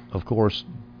what, of course,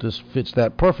 this fits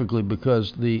that perfectly,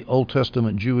 because the Old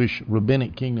Testament Jewish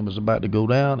rabbinic kingdom is about to go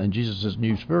down and Jesus'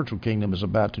 new spiritual kingdom is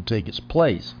about to take its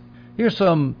place. Here's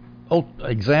some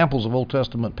examples of Old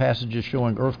Testament passages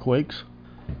showing earthquakes,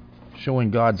 showing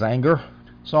God's anger.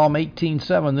 Psalm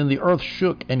 18:7, then the earth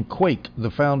shook and quaked, the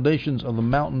foundations of the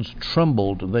mountains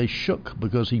trembled, they shook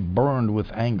because he burned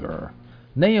with anger.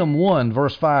 Nahum 1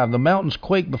 verse 5, the mountains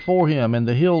quake before him and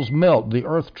the hills melt, the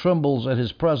earth trembles at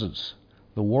his presence,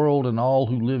 the world and all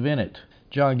who live in it.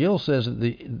 John Gill says that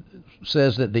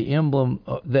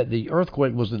the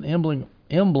earthquake was an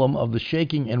emblem of the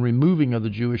shaking and removing of the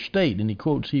Jewish state, and he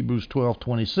quotes Hebrews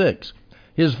 12:26.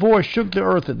 His voice shook the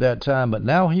earth at that time, but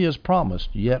now he has promised,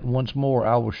 yet once more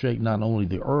I will shake not only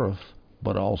the earth,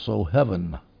 but also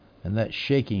heaven. And that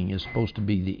shaking is supposed to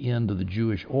be the end of the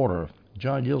Jewish order.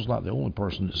 John Gill's not the only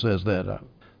person that says that. I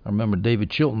remember David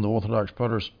Chilton, the Orthodox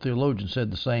Preterist theologian,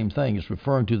 said the same thing. It's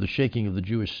referring to the shaking of the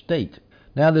Jewish state.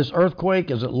 Now, this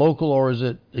earthquake, is it local or is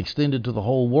it extended to the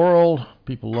whole world?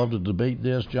 People love to debate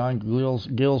this. John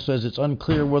Gill says it's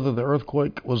unclear whether the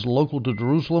earthquake was local to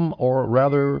Jerusalem or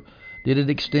rather did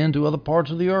it extend to other parts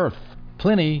of the earth.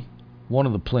 Pliny, one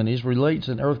of the Plinies, relates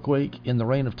an earthquake in the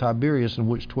reign of Tiberius in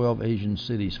which 12 Asian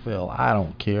cities fell. I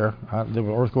don't care. There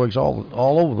were earthquakes all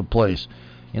over the place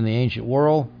in the ancient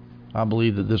world. I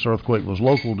believe that this earthquake was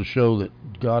local to show that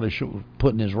God is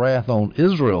putting his wrath on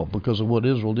Israel because of what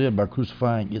Israel did by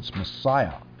crucifying its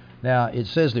Messiah. Now, it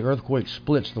says the earthquake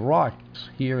splits the rocks.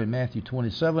 Here in Matthew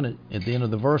 27, at the end of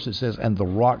the verse, it says, and the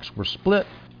rocks were split.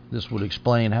 This would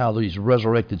explain how these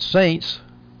resurrected saints,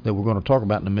 that we're going to talk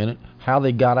about in a minute, how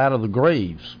they got out of the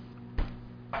graves.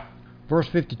 Verse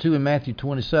 52 in Matthew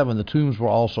 27, the tombs were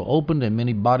also opened, and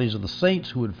many bodies of the saints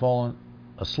who had fallen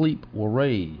asleep were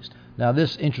raised. Now,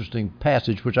 this interesting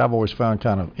passage, which I've always found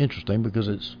kind of interesting because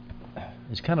it's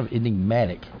kind of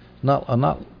enigmatic. Not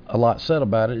a lot said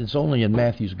about it. It's only in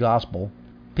Matthew's Gospel.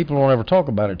 People don't ever talk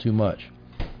about it too much.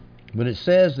 But it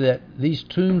says that these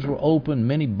tombs were open.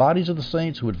 Many bodies of the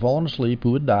saints who had fallen asleep,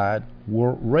 who had died,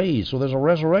 were raised. So there's a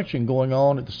resurrection going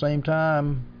on at the same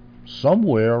time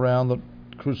somewhere around the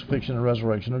crucifixion and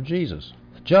resurrection of Jesus.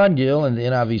 John Gill and the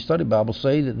NIV Study Bible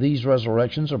say that these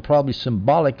resurrections are probably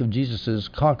symbolic of Jesus'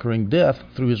 conquering death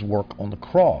through his work on the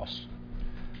cross.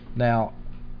 Now,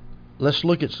 let's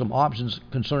look at some options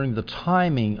concerning the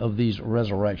timing of these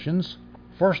resurrections.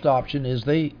 First option is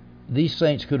these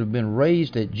saints could have been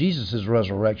raised at Jesus'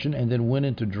 resurrection and then went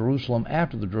into Jerusalem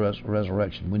after the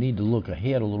resurrection. We need to look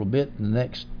ahead a little bit. The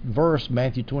next verse,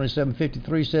 Matthew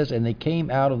 27:53 says, and they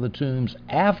came out of the tombs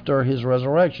after his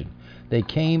resurrection. They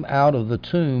came out of the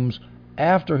tombs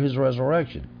after his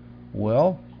resurrection.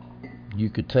 Well, you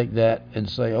could take that and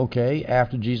say, okay,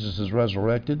 after Jesus is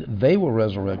resurrected, they were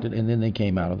resurrected, and then they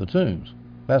came out of the tombs.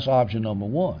 That's option number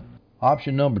one.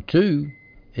 Option number two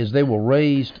is they were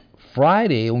raised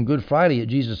Friday, on Good Friday, at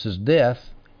Jesus'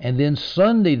 death, and then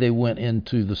Sunday they went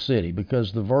into the city,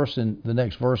 because the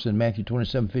next verse in Matthew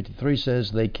 27:53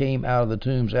 says they came out of the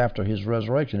tombs after his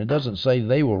resurrection. It doesn't say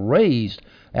they were raised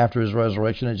after his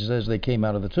resurrection. It just says they came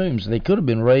out of the tombs. They could have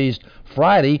been raised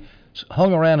Friday,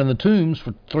 hung around in the tombs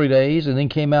for 3 days, and then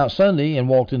came out Sunday and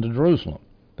walked into Jerusalem.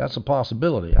 That's a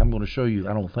possibility. I'm going to show you.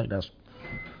 I don't think that's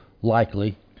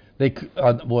likely.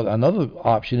 Another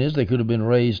option is they could have been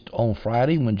raised on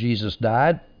Friday when Jesus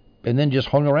died, and then just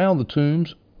hung around the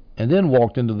tombs, and then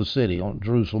walked into the city on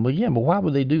Jerusalem again. But why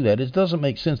would they do that? It doesn't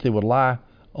make sense they would lie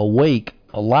awake,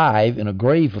 alive in a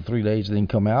grave for 3 days and then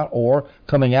come out, or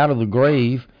coming out of the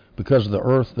grave because the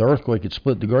earthquake had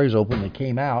split the graves open. They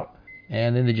came out,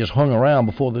 and then they just hung around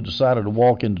before they decided to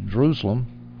walk into Jerusalem.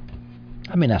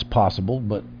 I mean, that's possible,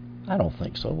 but I don't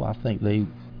think so. I think they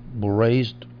were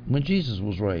raised when Jesus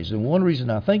was raised. And one reason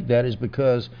I think that is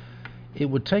because it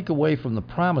would take away from the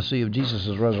primacy of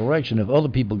Jesus' resurrection if other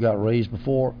people got raised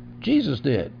before Jesus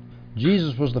did.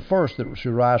 Jesus was the first that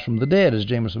should rise from the dead, as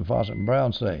Jameson, Fawcett, and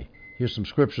Brown say. Here's some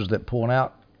scriptures that point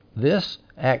out this.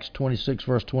 Acts 26,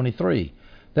 verse 23.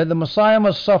 That the Messiah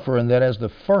must suffer, and that as the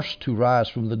first to rise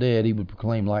from the dead, he would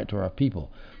proclaim light to our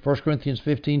people. 1 Corinthians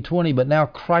 15:20. But now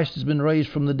Christ has been raised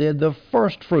from the dead, the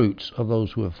first fruits of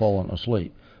those who have fallen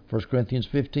asleep. 1 Corinthians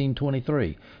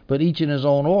 15:23. But each in his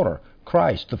own order.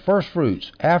 Christ, the first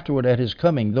fruits. Afterward, at his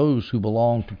coming, those who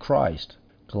belong to Christ.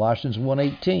 Colossians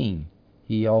 1:18.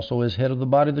 He also is head of the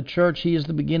body of the church. He is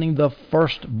the beginning, the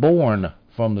firstborn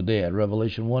from the dead,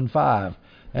 Revelation 1:5.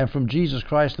 And from Jesus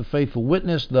Christ, the faithful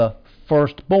witness, the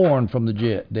firstborn from the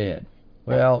dead.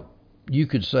 Well, you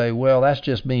could say, well, that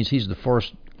just means he's the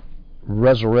first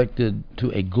resurrected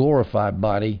to a glorified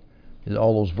body.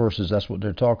 All those verses, that's what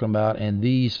they're talking about. And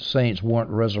these saints weren't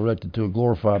resurrected to a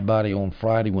glorified body on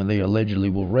Friday when they allegedly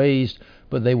were raised,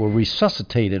 but they were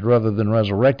resuscitated rather than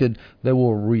resurrected. They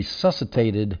were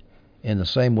resuscitated in the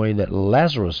same way that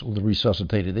Lazarus was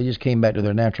resuscitated. They just came back to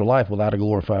their natural life without a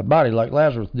glorified body like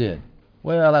Lazarus did.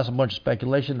 Well, that's a bunch of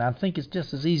speculation. I think it's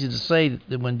just as easy to say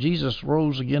that when Jesus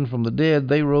rose again from the dead,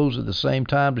 they rose at the same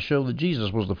time to show that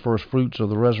Jesus was the first fruits of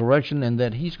the resurrection and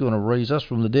that he's going to raise us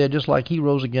from the dead just like he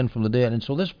rose again from the dead. And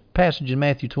so this passage in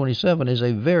Matthew 27 is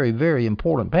a very, very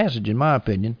important passage in my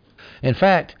opinion. In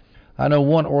fact, I know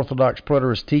one Orthodox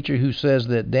preterist teacher who says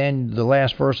that the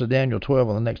last verse of Daniel 12,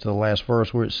 or the next to the last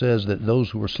verse, where it says that those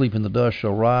who are asleep in the dust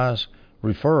shall rise,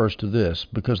 refers to this,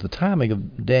 because the timing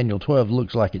of Daniel 12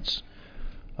 looks like it's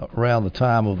around the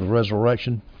time of the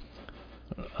resurrection,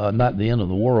 not the end of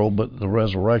the world, but the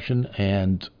resurrection,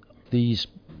 and these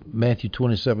Matthew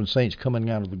 27 saints coming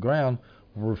out of the ground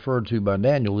were referred to by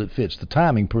Daniel. It fits the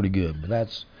timing pretty good.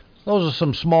 But those are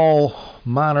some small,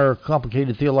 minor,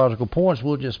 complicated theological points.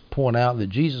 We'll just point out that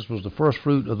Jesus was the first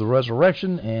fruit of the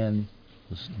resurrection, and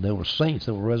there were saints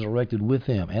that were resurrected with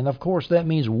him. And of course, that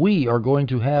means we are going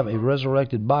to have a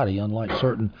resurrected body, unlike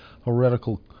certain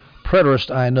heretical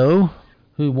preterists I know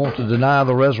who want to deny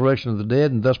the resurrection of the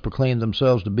dead and thus proclaim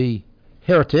themselves to be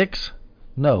heretics.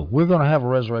 No, we're going to have a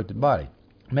resurrected body.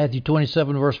 Matthew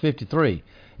 27, verse 53.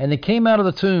 And they came out of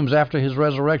the tombs after his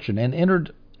resurrection and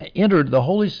entered the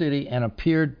holy city and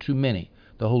appeared to many.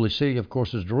 The holy city, of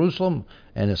course, is Jerusalem,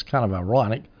 and it's kind of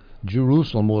ironic.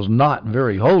 Jerusalem was not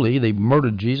very holy. They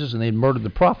murdered Jesus and they murdered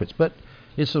the prophets, but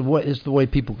it's the way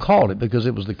people called it because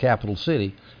it was the capital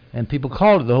city. And people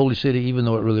called it the Holy City even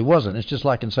though it really wasn't. It's just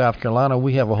like in South Carolina,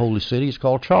 we have a holy city. It's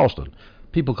called Charleston.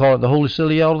 People call it the Holy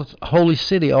City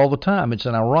all the time. It's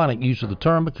an ironic use of the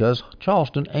term because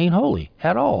Charleston ain't holy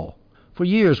at all. For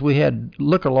years, we had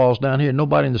liquor laws down here.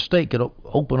 Nobody in the state could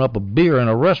open up a beer in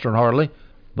a restaurant hardly.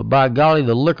 But by golly,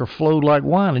 the liquor flowed like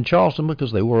wine in Charleston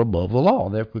because they were above the law,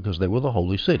 because they were the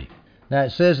holy city. Now,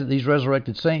 it says that these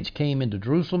resurrected saints came into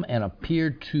Jerusalem and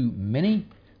appeared to many.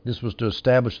 This was to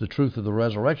establish the truth of the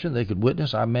resurrection. They could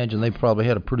witness. I imagine they probably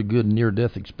had a pretty good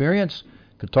near-death experience.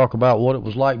 Could talk about what it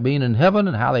was like being in heaven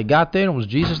and how they got there. And it was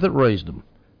Jesus that raised them.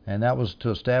 And that was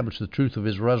to establish the truth of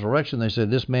his resurrection. They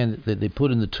said this man that they put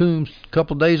in the tombs a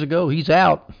couple of days ago, he's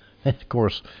out. And of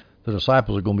course, the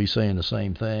disciples are going to be saying the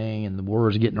same thing. And the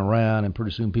word's getting around. And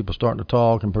pretty soon people starting to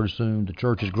talk. And pretty soon the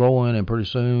church is growing. And pretty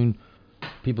soon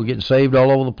people getting saved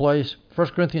all over the place. 1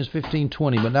 Corinthians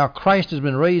 15:20. But now Christ has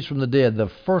been raised from the dead, the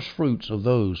first fruits of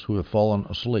those who have fallen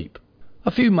asleep. A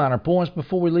few minor points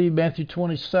before we leave Matthew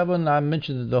 27. I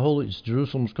mentioned that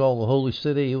Jerusalem was called the Holy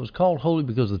City. It was called holy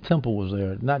because the temple was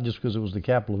there, not just because it was the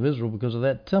capital of Israel, because of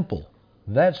that temple.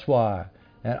 That's why.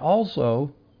 And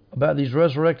also, about these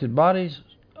resurrected bodies,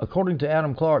 according to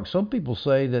Adam Clarke, some people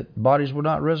say that bodies were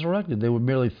not resurrected. They were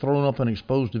merely thrown up and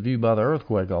exposed to view by the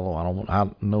earthquake, although I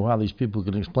don't know how these people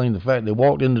can explain the fact they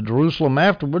walked into Jerusalem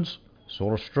afterwards.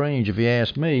 Sort of strange if you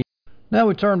ask me. Now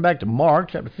we turn back to Mark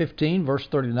chapter 15, verse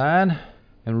 39,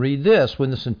 and read this. When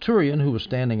the centurion who was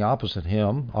standing opposite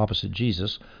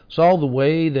Jesus, saw the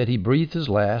way that he breathed his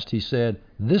last, he said,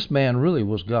 "This man really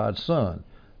was God's son."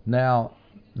 Now,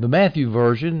 the Matthew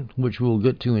version, which we'll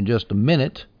get to in just a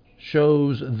minute,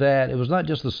 shows that it was not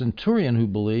just the centurion who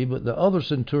believed, but the other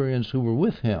centurions who were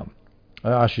with him.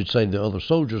 I should say the other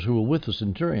soldiers who were with the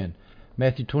centurion.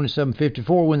 Matthew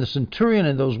 27:54, when the centurion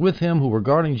and those with him who were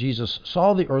guarding Jesus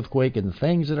saw the earthquake and the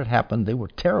things that had happened, they were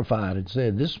terrified and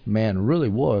said, "This man really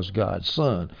was God's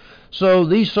son." So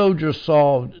these soldiers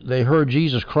they heard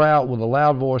Jesus cry out with a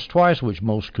loud voice twice, which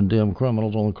most condemned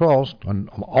criminals on the cross, and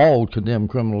all condemned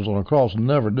criminals on the cross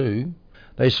never do.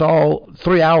 They saw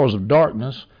 3 hours of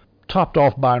darkness, topped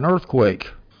off by an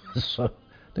earthquake. So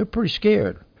they're pretty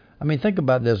scared. I mean, think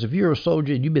about this. If you're a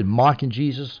soldier and you've been mocking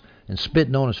Jesus and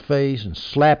spitting on his face and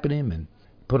slapping him and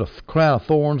put a crown of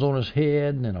thorns on his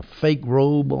head and a fake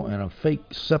robe and a fake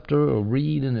scepter or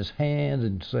reed in his hand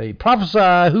and say,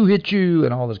 "Prophesy, who hit you?"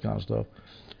 and all this kind of stuff.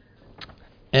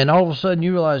 And all of a sudden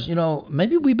you realize,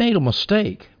 maybe we made a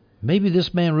mistake. Maybe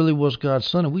this man really was God's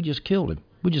son and we just killed him.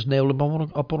 We just nailed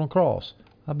him up on a cross.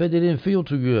 I bet they didn't feel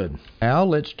too good. Now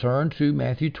let's turn to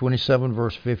Matthew 27,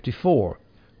 verse 54.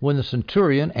 When the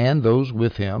centurion and those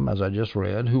with him, as I just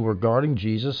read, who were guarding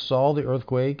Jesus, saw the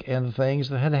earthquake and the things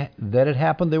that had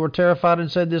happened, they were terrified and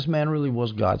said, "This man really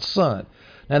was God's son."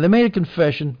 Now, they made a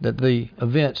confession that the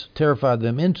events terrified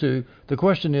them into. The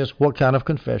question is, what kind of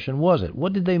confession was it?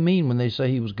 What did they mean when they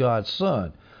say he was God's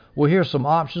son? Well, here's some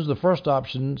options. The first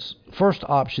option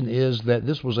is that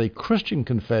this was a Christian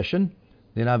confession.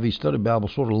 The NIV Study Bible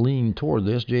sort of leaned toward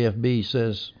this.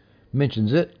 JFB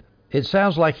mentions it. It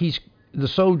sounds like the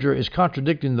soldier is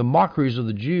contradicting the mockeries of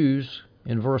the Jews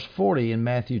in verse 40 in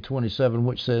Matthew 27,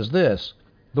 which says this: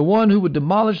 the one who would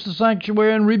demolish the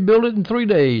sanctuary and rebuild it in 3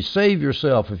 days, save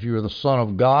yourself. If you are the Son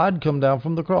of God, come down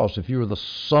from the cross. If you are the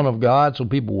Son of God, so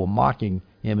people were mocking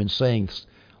him and saying,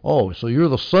 oh, so you're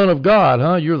the Son of God,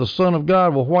 huh? You're the Son of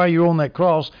God. Well, why are you on that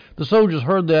cross? The soldiers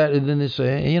heard that, and then they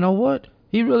say, hey, you know what?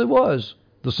 He really was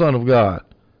the Son of God.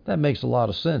 That makes a lot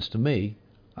of sense to me.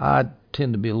 I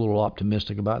tend to be a little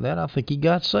optimistic about that. I think he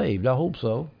got saved. I hope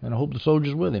so, and I hope the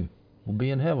soldiers with him will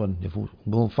be in heaven. If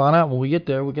we'll find out when we get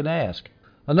there, we can ask.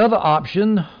 Another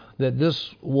option, that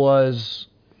this was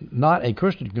not a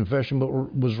Christian confession,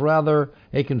 but was rather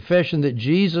a confession that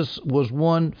Jesus was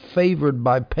one favored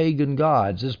by pagan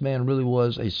gods. This man really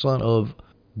was a son of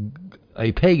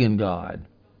a pagan god.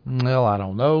 Well, I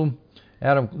don't know.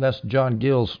 That's John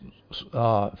Gill's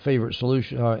favorite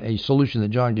solution, a solution that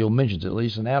John Gill mentions at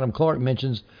least. And Adam Clark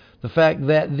mentions the fact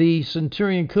that the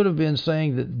centurion could have been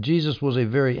saying that Jesus was a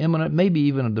very eminent, maybe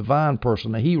even a divine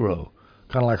person, a hero,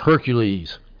 kind of like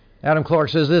Hercules. Adam Clark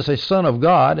says this: a son of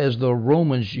God, as the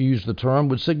Romans used the term,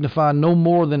 would signify no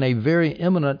more than a very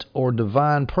eminent or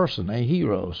divine person, a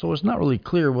hero. So it's not really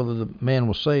clear whether the man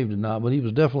was saved or not, but he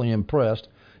was definitely impressed.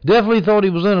 Definitely thought he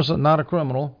was innocent, not a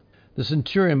criminal. The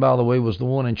centurion, by the way, was the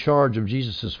one in charge of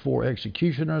Jesus' 4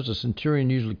 executioners. The centurion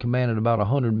usually commanded about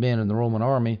 100 men in the Roman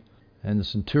army, and the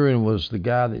centurion was the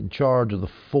guy that in charge of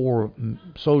the 4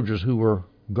 soldiers who were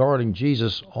guarding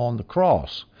Jesus on the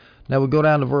cross. Now we go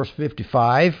down to verse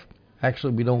 55.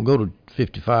 Actually, we don't go to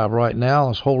 55 right now.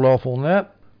 Let's hold off on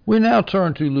that. We now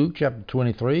turn to Luke chapter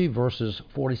 23, verses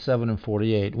 47 and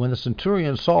 48. When the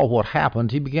centurion saw what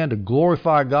happened, he began to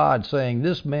glorify God, saying,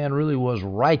 this man really was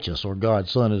righteous, or God's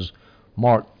son, as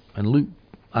Matthew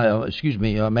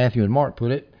and Mark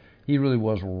put it. He really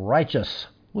was righteous,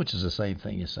 which is the same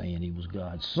thing as saying he was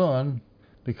God's son,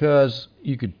 because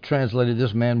you could translate it,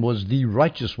 this man was the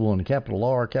righteous one, capital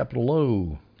R, capital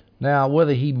O. Now,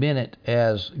 whether he meant it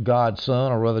as God's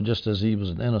son or rather just as he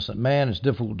was an innocent man, it's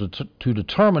difficult to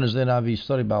determine, as the NIV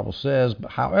Study Bible says.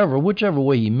 But however, whichever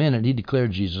way he meant it, he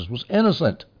declared Jesus was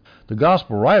innocent. The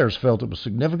gospel writers felt it was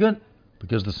significant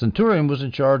because the centurion was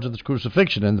in charge of the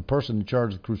crucifixion, and the person in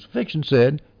charge of the crucifixion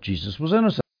said Jesus was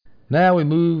innocent. Now we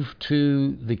move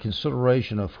to the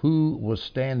consideration of who was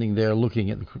standing there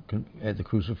looking at the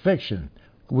crucifixion.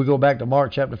 We go back to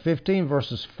Mark chapter 15,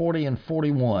 verses 40 and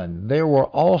 41. There were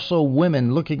also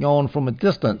women looking on from a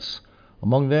distance.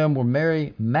 Among them were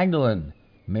Mary Magdalene,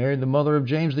 Mary the mother of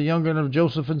James the Younger and of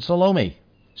Joseph, and Salome.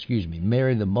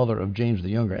 Mary the mother of James the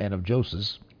Younger and of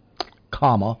Joseph,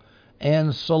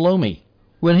 and Salome.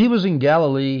 When he was in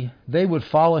Galilee, they would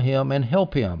follow him and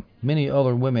help him. Many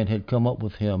other women had come up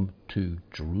with him to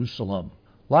Jerusalem.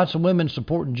 Lots of women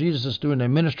supporting Jesus during their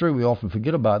ministry. We often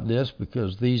forget about this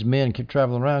because these men kept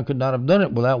traveling around, could not have done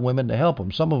it without women to help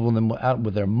them. Some of them were out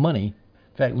with their money.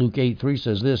 In fact, Luke 8:3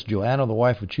 says this: Joanna, the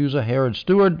wife of Chuza, Herod's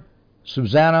steward,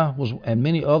 Susanna, and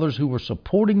many others who were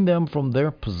supporting them from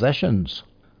their possessions.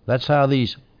 That's how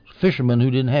these fishermen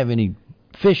who didn't have any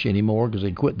fish anymore because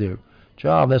they quit their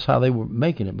job, that's how they were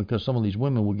making it, because some of these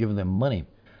women were giving them money.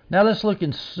 Now let's look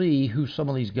and see who some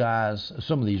of these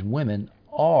women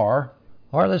are.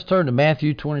 All right, let's turn to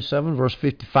Matthew 27, verse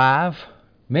 55.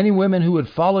 Many women who had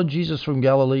followed Jesus from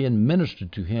Galilee and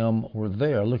ministered to him were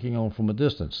there looking on from a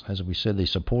distance. As we said, they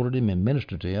supported him and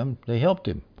ministered to him. They helped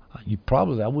him. I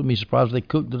wouldn't be surprised if they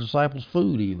cooked the disciples'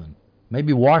 food even.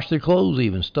 Maybe washed their clothes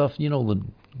even. Stuff, the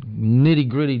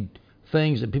nitty-gritty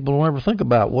things that people don't ever think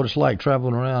about, what it's like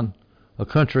traveling around a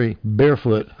country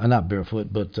barefoot, not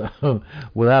barefoot, but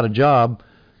without a job,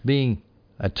 being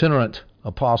itinerant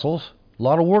apostles. A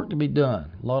lot of work to be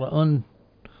done. A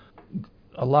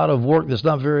lot of work that's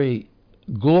not very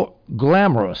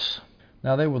glamorous.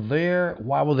 Now they were there.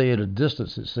 Why were they at a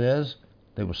distance? It says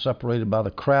they were separated by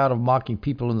the crowd of mocking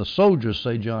people and the soldiers,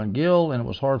 say John Gill, and it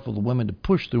was hard for the women to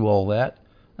push through all that.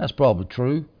 That's probably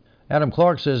true. Adam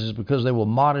Clark says it's because they were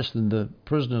modest and the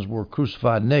prisoners were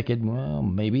crucified naked. Well,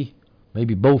 maybe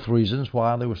both reasons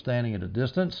why they were standing at a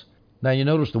distance. Now you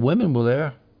notice the women were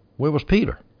there. Where was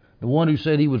Peter? The one who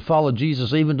said he would follow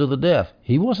Jesus even to the death.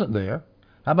 He wasn't there.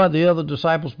 How about the other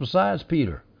disciples besides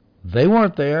Peter? They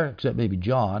weren't there, except maybe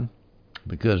John,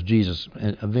 because Jesus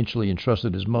eventually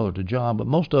entrusted his mother to John, but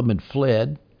most of them had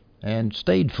fled and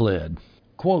stayed fled.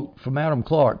 Of quote from Adam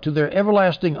Clarke, "To their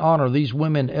everlasting honor, these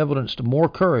women evidenced more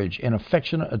courage and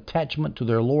affectionate attachment to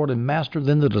their Lord and Master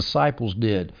than the disciples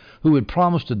did, who had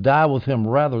promised to die with him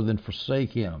rather than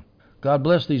forsake him." God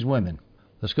bless these women.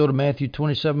 Let's go to Matthew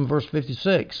 27, verse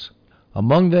 56.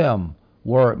 "Among them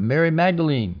were Mary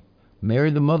Magdalene, Mary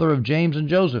the mother of James and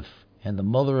Joseph, and the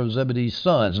mother of Zebedee's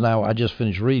sons." Now, I just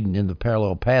finished reading in the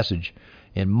parallel passage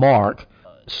in Mark.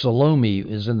 Salome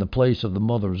is in the place of the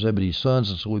mother of Zebedee's sons,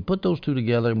 and so we put those two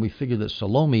together and we figure that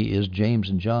Salome is James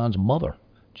and John's mother.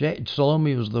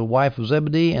 Salome was the wife of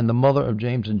Zebedee and the mother of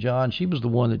James and John. She was the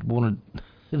one that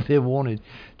wanted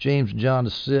James and John to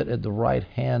sit at the right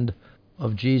hand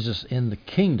of Jesus in the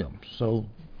kingdom. So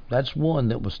that's one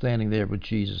that was standing there with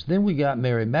Jesus. Then we got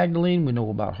Mary Magdalene. We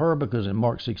know about her because in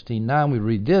Mark 16:9 we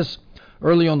read this.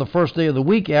 "Early on the first day of the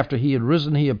week after he had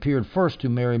risen, he appeared first to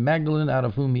Mary Magdalene, out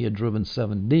of whom he had driven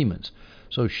 7 demons."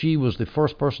 So she was the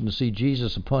first person to see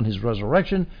Jesus upon his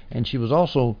resurrection, and she was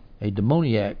also a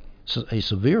demoniac, a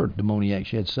severe demoniac.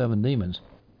 She had 7 demons.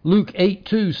 Luke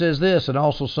 8:2 says this, "And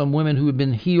also some women who had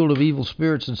been healed of evil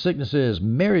spirits and sicknesses.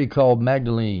 Mary called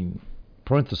Magdalene,"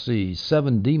 parentheses,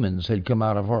 7 demons had come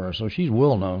out of her. So she's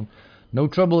well known. No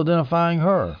trouble identifying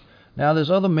her. Now, this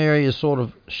other Mary is sort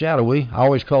of shadowy. I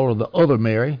always call her the other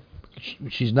Mary.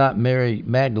 She's not Mary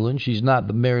Magdalene. She's not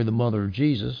the Mary, the mother of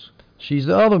Jesus. She's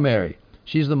the other Mary.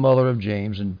 She's the mother of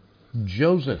James and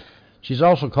Joseph. She's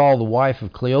also called the wife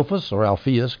of Cleophas, or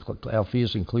Alphaeus.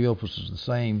 Alphaeus and Cleophas is the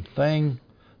same thing,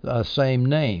 same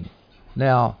name.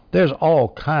 Now, there's all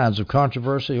kinds of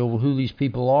controversy over who these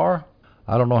people are.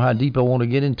 I don't know how deep I want to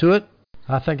get into it.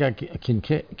 I think I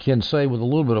can say with a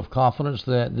little bit of confidence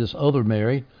that this other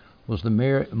Mary was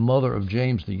the mother of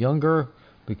James the Younger,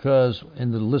 because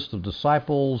in the list of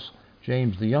disciples,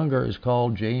 James the Younger is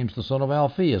called James the son of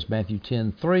Alphaeus, Matthew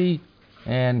 10:3,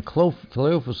 and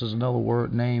Cleophas is another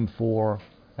name for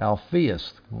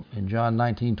Alphaeus. In John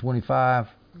 19:25,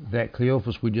 that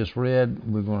Cleophas we just read,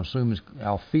 we're going to assume is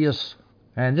Alphaeus.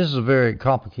 And this is a very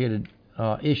complicated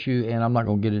issue, and I'm not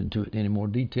going to get into it in any more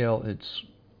detail.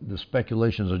 The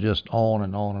speculations are just on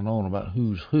and on and on about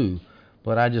who's who.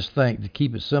 But I just think, to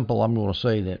keep it simple, I'm going to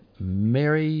say that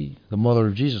Mary, the mother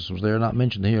of Jesus, was there, not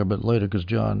mentioned here, but later, because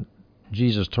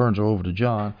Jesus turns her over to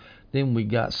John. Then we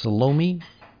got Salome,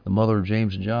 the mother of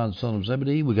James and John, son of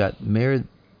Zebedee. We got Mary,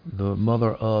 the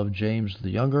mother of James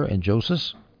the Younger and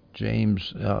Joseph.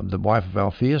 James, the wife of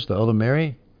Alphaeus, the other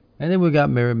Mary. And then we got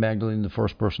Mary Magdalene, the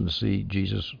first person to see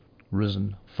Jesus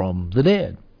risen from the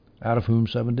dead, out of whom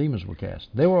 7 demons were cast.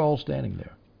 They were all standing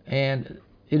there. And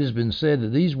it has been said that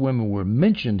these women were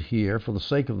mentioned here for the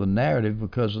sake of the narrative,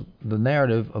 because of the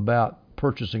narrative about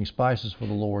purchasing spices for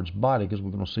the Lord's body, because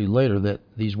we're going to see later that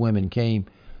these women came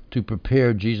to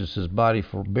prepare Jesus' body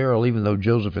for burial. Even though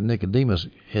Joseph and Nicodemus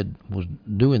was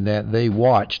doing that, they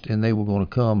watched, and they were going to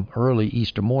come early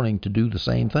Easter morning to do the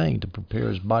same thing, to prepare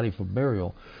his body for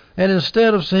burial. And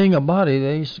instead of seeing a body,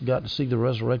 they got to see the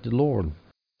resurrected Lord.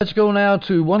 Let's go now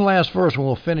to one last verse and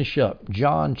we'll finish up.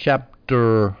 John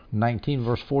chapter 19,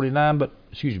 verse 49,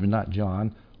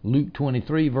 Luke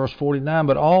 23, verse 49,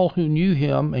 "But all who knew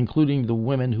him, including the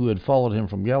women who had followed him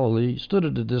from Galilee, stood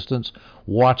at a distance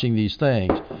watching these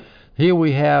things." Here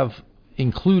we have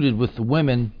included with the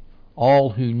women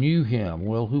all who knew him.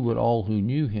 Well, who would all who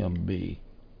knew him be?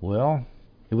 Well,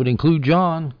 it would include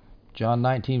John. John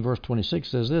 19, verse 26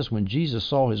 says this, "When Jesus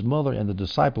saw his mother and the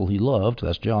disciple he loved,"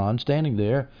 that's John, "standing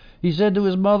there, he said to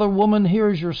his mother, 'Woman, here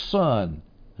is your son.'"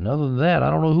 And other than that, I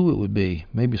don't know who it would be.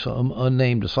 Maybe some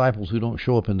unnamed disciples who don't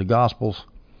show up in the Gospels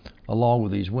along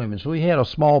with these women. So he had a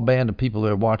small band of people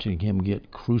there watching him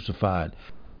get crucified.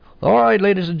 All right,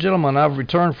 ladies and gentlemen, I've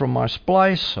returned from my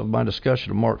splice of my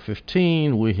discussion of Mark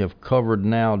 15. We have covered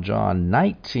now John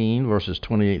 19, verses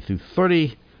 28 through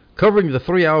 30, covering the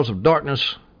 3 hours of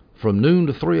darkness from noon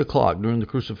to 3 o'clock during the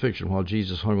crucifixion while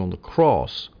Jesus hung on the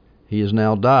cross. He has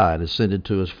now died, ascended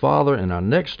to his Father. In our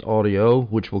next audio,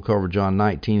 which will cover John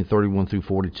 19, 31 through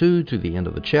 42, to the end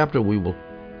of the chapter, we will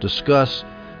discuss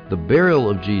the burial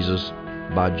of Jesus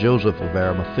by Joseph of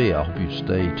Arimathea. I hope you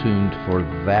stay tuned for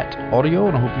that audio,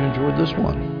 and I hope you enjoyed this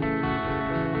one.